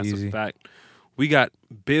 Continue. That's Easy. a fact. We got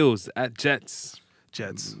Bills at Jets.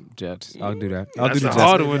 Jets. Jets. I'll do that. I'll do That's the a Jets.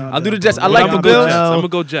 hard one. I'll do the Jets. I But like I'm the gonna go Bills. Jets. I'm gonna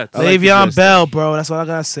go Jets. I like the Le'Veon Jets. Bell, bro. That's all I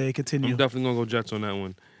gotta say. Continue. I'm definitely gonna go Jets on that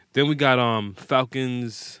one. Then we got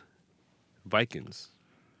Falcons, Vikings.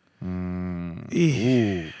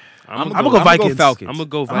 Ooh. I'm gonna go Vikings. Falcons. I'm gonna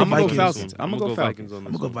go I'm gonna go Vikings. Falcons. I'm gonna go Falcons on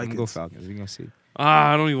I'm this gonna go one. Vikings. I'm gonna go Falcons. We're gonna see.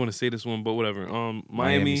 I don't even want to say this one, but whatever.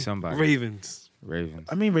 Miami somebody. Ravens. Ravens.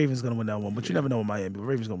 I mean, Ravens gonna win that one, but you never know with Miami. But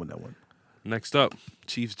Ravens gonna win that one. Next up,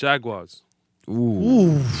 Chiefs Jaguars.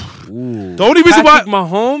 Ooh. The only reason why Patrick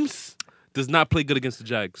Mahomes does not play good against the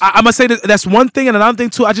Jags. I'm gonna say that's one thing, and another thing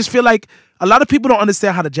too. I just feel like a lot of people don't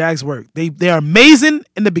understand how the Jags work. They are amazing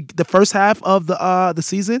in the first half of the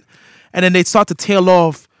season, and then they start to tail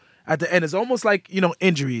off at the end. It's almost like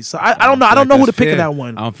injuries. So I don't know. I don't know who to pick in that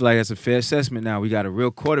one. I don't feel like that's a fair assessment. Now we got a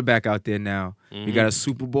real quarterback out there. Now we got a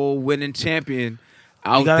Super Bowl winning champion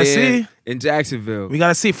out gotta there see. in Jacksonville. We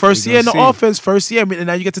gotta see first We year in the gonna see. offense, first year, and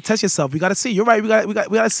now you get to test yourself. We gotta see. You're right. We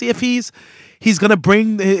gotta see if he's gonna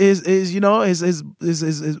bring his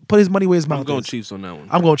put his money where his mouth I'm going is. Chiefs on that one.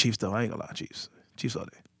 I'm going Chiefs though. I ain't gonna lie, Chiefs all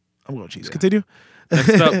day. I'm going Chiefs. Continue.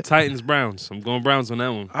 Next up, Titans Browns. I'm going Browns on that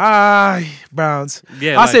one. Browns.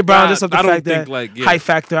 Yeah, I'll say Browns just off the I don't fact think that hype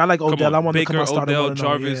factor. I like Come Odell. on, I want him to Baker, come out starting Odell, 1-0.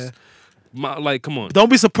 Jarvis. Yeah. Come on. Don't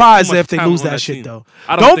be surprised Too much if they talent lose on that that shit team. though.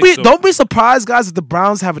 I don't think so. Don't be surprised, guys, if the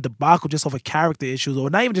Browns have a debacle just over character issues, or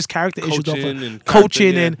not even just character issues, Coaching over and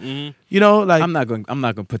coaching character, and yeah. like I'm not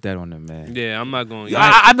gonna put that on them, man. Yeah, I'm not going.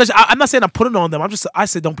 I'm not saying I'm putting it on them. I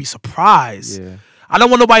said don't be surprised. Yeah. I don't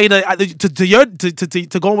want nobody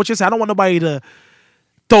to go on what you're saying. I don't want nobody to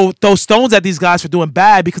throw stones at these guys for doing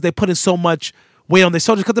bad because they put in so much weight on their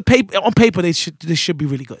shoulders. Because on paper they should be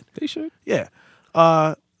really good. They should. Yeah.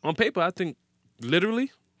 On paper, I think literally,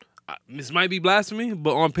 this might be blasphemy,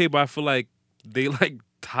 but on paper, I feel like they like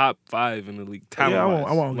top 5 in the league. Yeah, I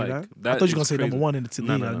won't argue that. I thought you were gonna say crazy. number 1 in the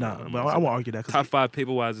league. No, But I won't argue that. 'cause Top 5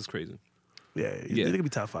 paper wise is crazy. yeah, they could be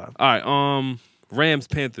top 5. All right, Rams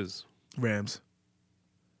Panthers. Rams.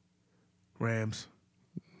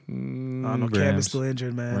 I Mm, don't know. Cam is Rams. still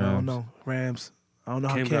injured, man. I don't Rams. know. Rams. I don't know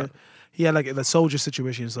how Cam Cam. got- He had like the soldier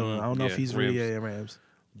situation, so I don't know if yeah, he's really Rams. yeah, Rams.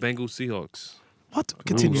 Bengals Seahawks. What?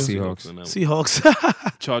 Continue. Seahawks. on that one.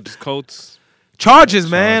 Seahawks. Chargers Colts. Chargers,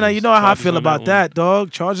 man. Chargers. You know how I Chargers feel on that about one. that,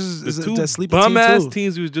 dog. Chargers is The a two that sleeper bum team ass too.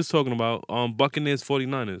 teams we was just talking about. Buccaneers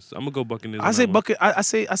 49ers. I'm gonna go Buccaneers. I on say that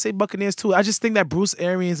one. I say Buccaneers too. I just think that Bruce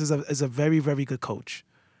Arians is a very, very good coach.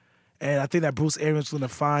 And I think that Bruce Arians is going to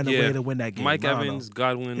find a way to win that game. Mike I don't know. Evans,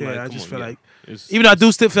 Godwin. Yeah, like, I come just on, feel yeah. like, It's even though I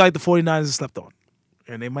do still feel like the 49ers are slept on.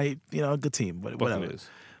 And they might, a good team, but whatever. Buccaneers.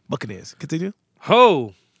 Buccaneers. Continue.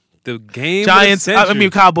 Ho, the game. Giants, of the century.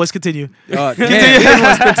 Cowboys, continue. Damn, you don't want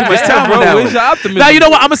to spend too much time bro, on that where's one. your optimism? Now, you know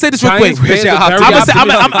what? I'm going to say this real quick. Giants, Bears I'm are very I'm optimistic.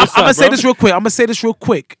 going What's to up, say bro? this real quick. I'm going to say this real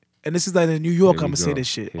quick. And this is like in New York, Here I'm we going to say go. this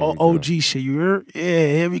shit. Here we go. OG shit. You heard? Yeah,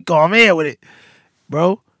 here we go. I'm here with it.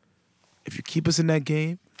 Bro, if you keep us in that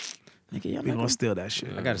game, we're going to steal that shit.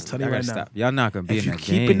 I gotta Tell you right now. stop. Y'all not gonna be If in you that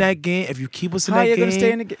keep game. in that game, if you keep us in How that you game, gonna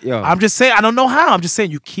stay in the game? Yo, I'm just saying, I don't know how. I'm just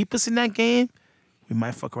saying, you keep us in that game, we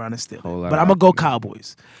might fuck around and steal Whole it. lot But of I'm going to go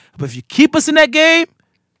Cowboys. But if you keep us in that game,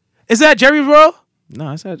 is that Jerry Rowe?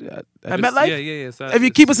 No, it's at At It's- MetLife? Yeah. It's at- If you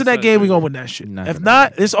it's- keep us in it's that at game, we're Green gonna Bay. win that shit. Not If gonna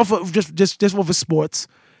not, it's off of just off of sports.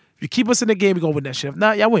 If you keep us in the game, we're gonna win that shit. If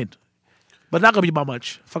not, y'all win. But not gonna be by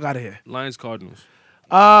much. Fuck out of here. Lions Cardinals.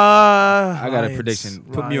 I got a Lions, prediction.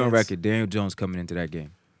 Put me on Lions. record. Daniel Jones coming into that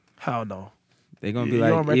game. Hell no. They're gonna be You're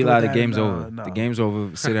on like, record Eli, with the that? game's Nah, over. nah. The game's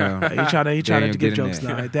over. Sit down. He trying to Daniel, give get in jokes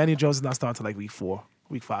there. now. Daniel Jones is not starting until like week 4,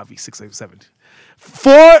 week 5, week 6, 7.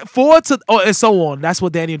 4 to and so on. That's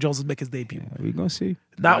what Daniel Jones will make his debut. We gonna see.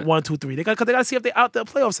 Not Right. 1, 2, 3. They got to see if they out the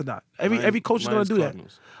playoffs or not. Every coach is gonna Lions, do that.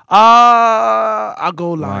 Cardinals. I'll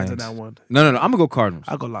go Lions on that one. No. I'm gonna go Cardinals.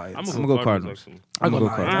 I'll go Lions. I'm gonna go Cardinals. actually. I'm gonna go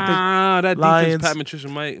Lions. Cardinals. I That Lions- defense, Pat Patricia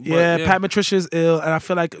might. But Yeah, Pat Patricia's ill, and I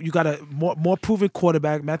feel like you got a more proven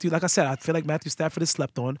quarterback. Matthew, like I said, I feel like Matthew Stafford is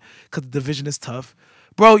slept on because the division is tough.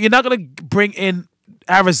 Bro, you're not gonna bring in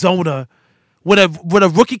Arizona with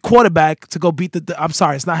a rookie quarterback to go beat the I'm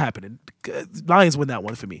sorry, it's not happening. Lions win that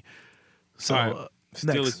one for me. So All right.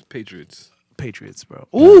 next, Steelers, Patriots. Patriots, bro.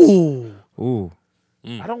 Ooh, Ooh.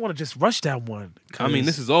 I don't want to just rush that one. I mean,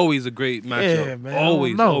 this is always a great matchup. Yeah, man, I don't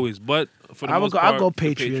Always, know. always. But for the I'll most go. part, I'll go the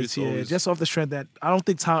Patriots. Yeah, always- just off the strength that I don't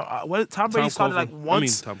think Tom Brady started like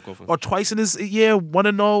once Tom Coughlin. or twice in his year,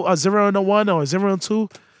 1-0, 0-1, or 0-2.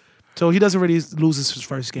 So he doesn't really lose his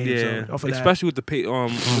first game. Yeah, so off of that. especially with the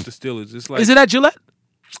with the Steelers. It's like Is it at Gillette?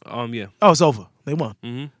 yeah. Oh, it's over. They won.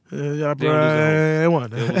 hmm Yeah, They don't lose at they won.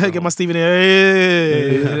 They don't lose at Get my home. Steven in.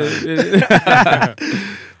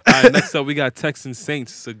 All right, next up we got Texans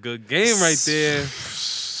Saints. It's a good game right there.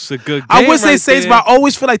 It's a good game. I would say right Saints, there. but I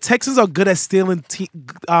always feel like Texans are good at stealing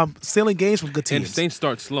games from good And the teams. Saints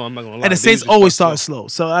start slow. I'm not gonna lie. And the They Saints usually always start slow.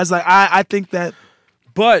 So I was like, I think that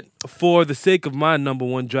But for the sake of my number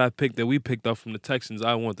one draft pick that we picked up from the Texans,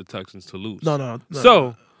 I want the Texans to lose. no.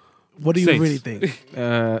 So What do you Saints. really think?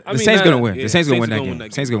 The mean, Saints gonna win. yeah, The Saints gonna Saints win that gonna game. win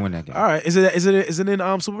that Saints gonna win that game. All right, is it in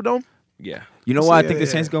Superdome? yeah, You know So, why I yeah, think the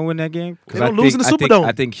yeah. Saints gonna win that game? They don't lose in the Superdome.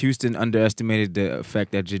 I think Houston underestimated the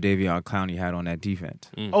effect that Jadeveon Clowney had on that defense.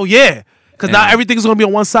 Oh yeah, because now And- everything's gonna be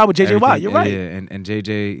on one side with JJ Watt. You're right. Yeah, and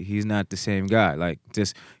JJ, he's not the same guy. Like,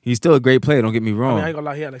 just he's still a great player. Don't get me I wrong. mean, I ain't gonna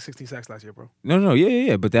lie, he had like 16 sacks last year, bro. No,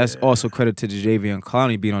 yeah. But that's also credit to Jadeveon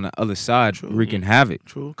Clowney being on the other side, wreaking havoc.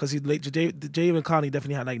 True, because he late. Javen Conley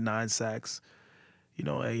definitely had like 9 sacks. You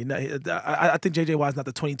know, I think JJ Watt's not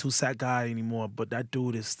the 22 sack guy anymore, but that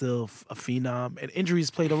dude is still a phenom, and injuries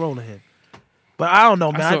played a role in him. But I don't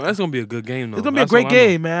know, man. that's gonna be a good game though. It's gonna be a That's great all I know.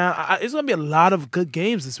 game, man. It's gonna be a lot of good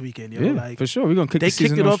games this weekend. You know, Yeah, like for sure. We're gonna kick they the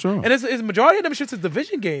season kicked it off off, strong. and it's majority of them shits is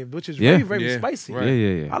division game, which is Yeah. very Yeah, spicy. right.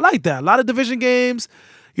 Yeah. I like that. A lot of division games.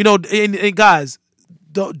 You know, and guys,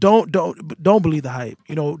 don't believe the hype.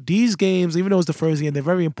 You know, these games, even though it's the first game, they're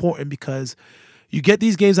very important because you get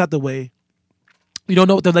these games out the way. You don't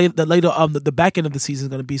know what the back end of the season is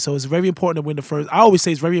going to be, so it's very important to win the first. I always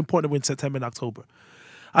say it's very important to win September and October.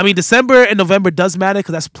 I mean, December and November does matter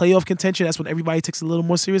because that's playoff contention. That's when everybody takes it a little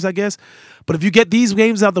more serious, I guess. But if you get these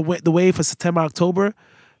games out the way for September, October,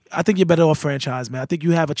 I think you're better off franchise, man. I think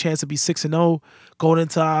you have a chance to be 6-0 going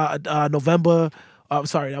into November. I'm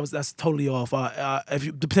sorry, that's totally off.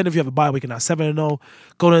 Depending if you have a bye week or not, 7-0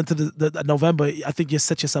 going into the November. I think you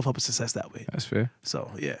set yourself up for success that way. That's fair. So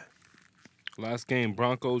yeah, Last game,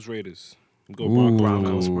 Broncos Raiders. Go Ooh.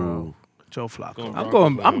 Broncos, bro. Joe Flacco.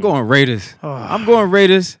 Going I'm going Raiders. Oh. I'm going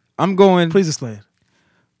Raiders. I'm going. Please explain.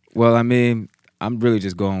 Well, I mean, I'm really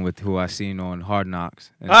just going with who I seen on Hard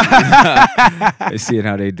Knocks and seeing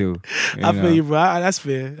how they do. I feel you, bro. That's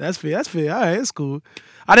fair. All right, it's cool.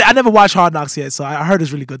 I never watched Hard Knocks yet, so I heard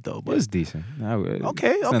it's really good though. But It's decent.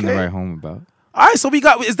 Okay, It's nothing to okay. write home about. all right, so we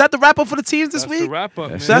got. Is that the wrap up for the teams this That's week? the wrap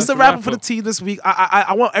up. That's So that's the wrap up for the team this week.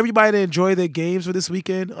 I want everybody to enjoy their games for this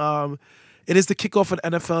weekend. It is the kickoff for the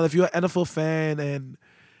NFL. If you're an NFL fan and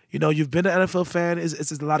you know you've been an NFL fan,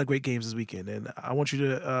 it's a lot of great games this weekend, and I want you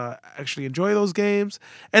to actually enjoy those games.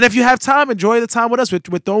 And if you have time, enjoy the time with us. We're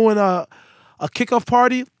throwing a kickoff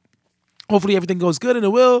party. Hopefully everything goes good, and it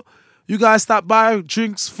will. You guys stop by,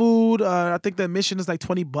 drinks, food. I think the admission is like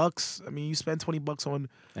 $20. I mean, you spend $20 on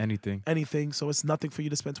Anything. so it's nothing for you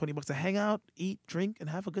to spend $20 to hang out, eat, drink, and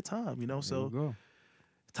have a good time. You know, There so you go.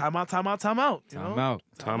 time out. You know? Time out.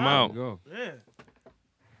 Time out. Go. Yeah.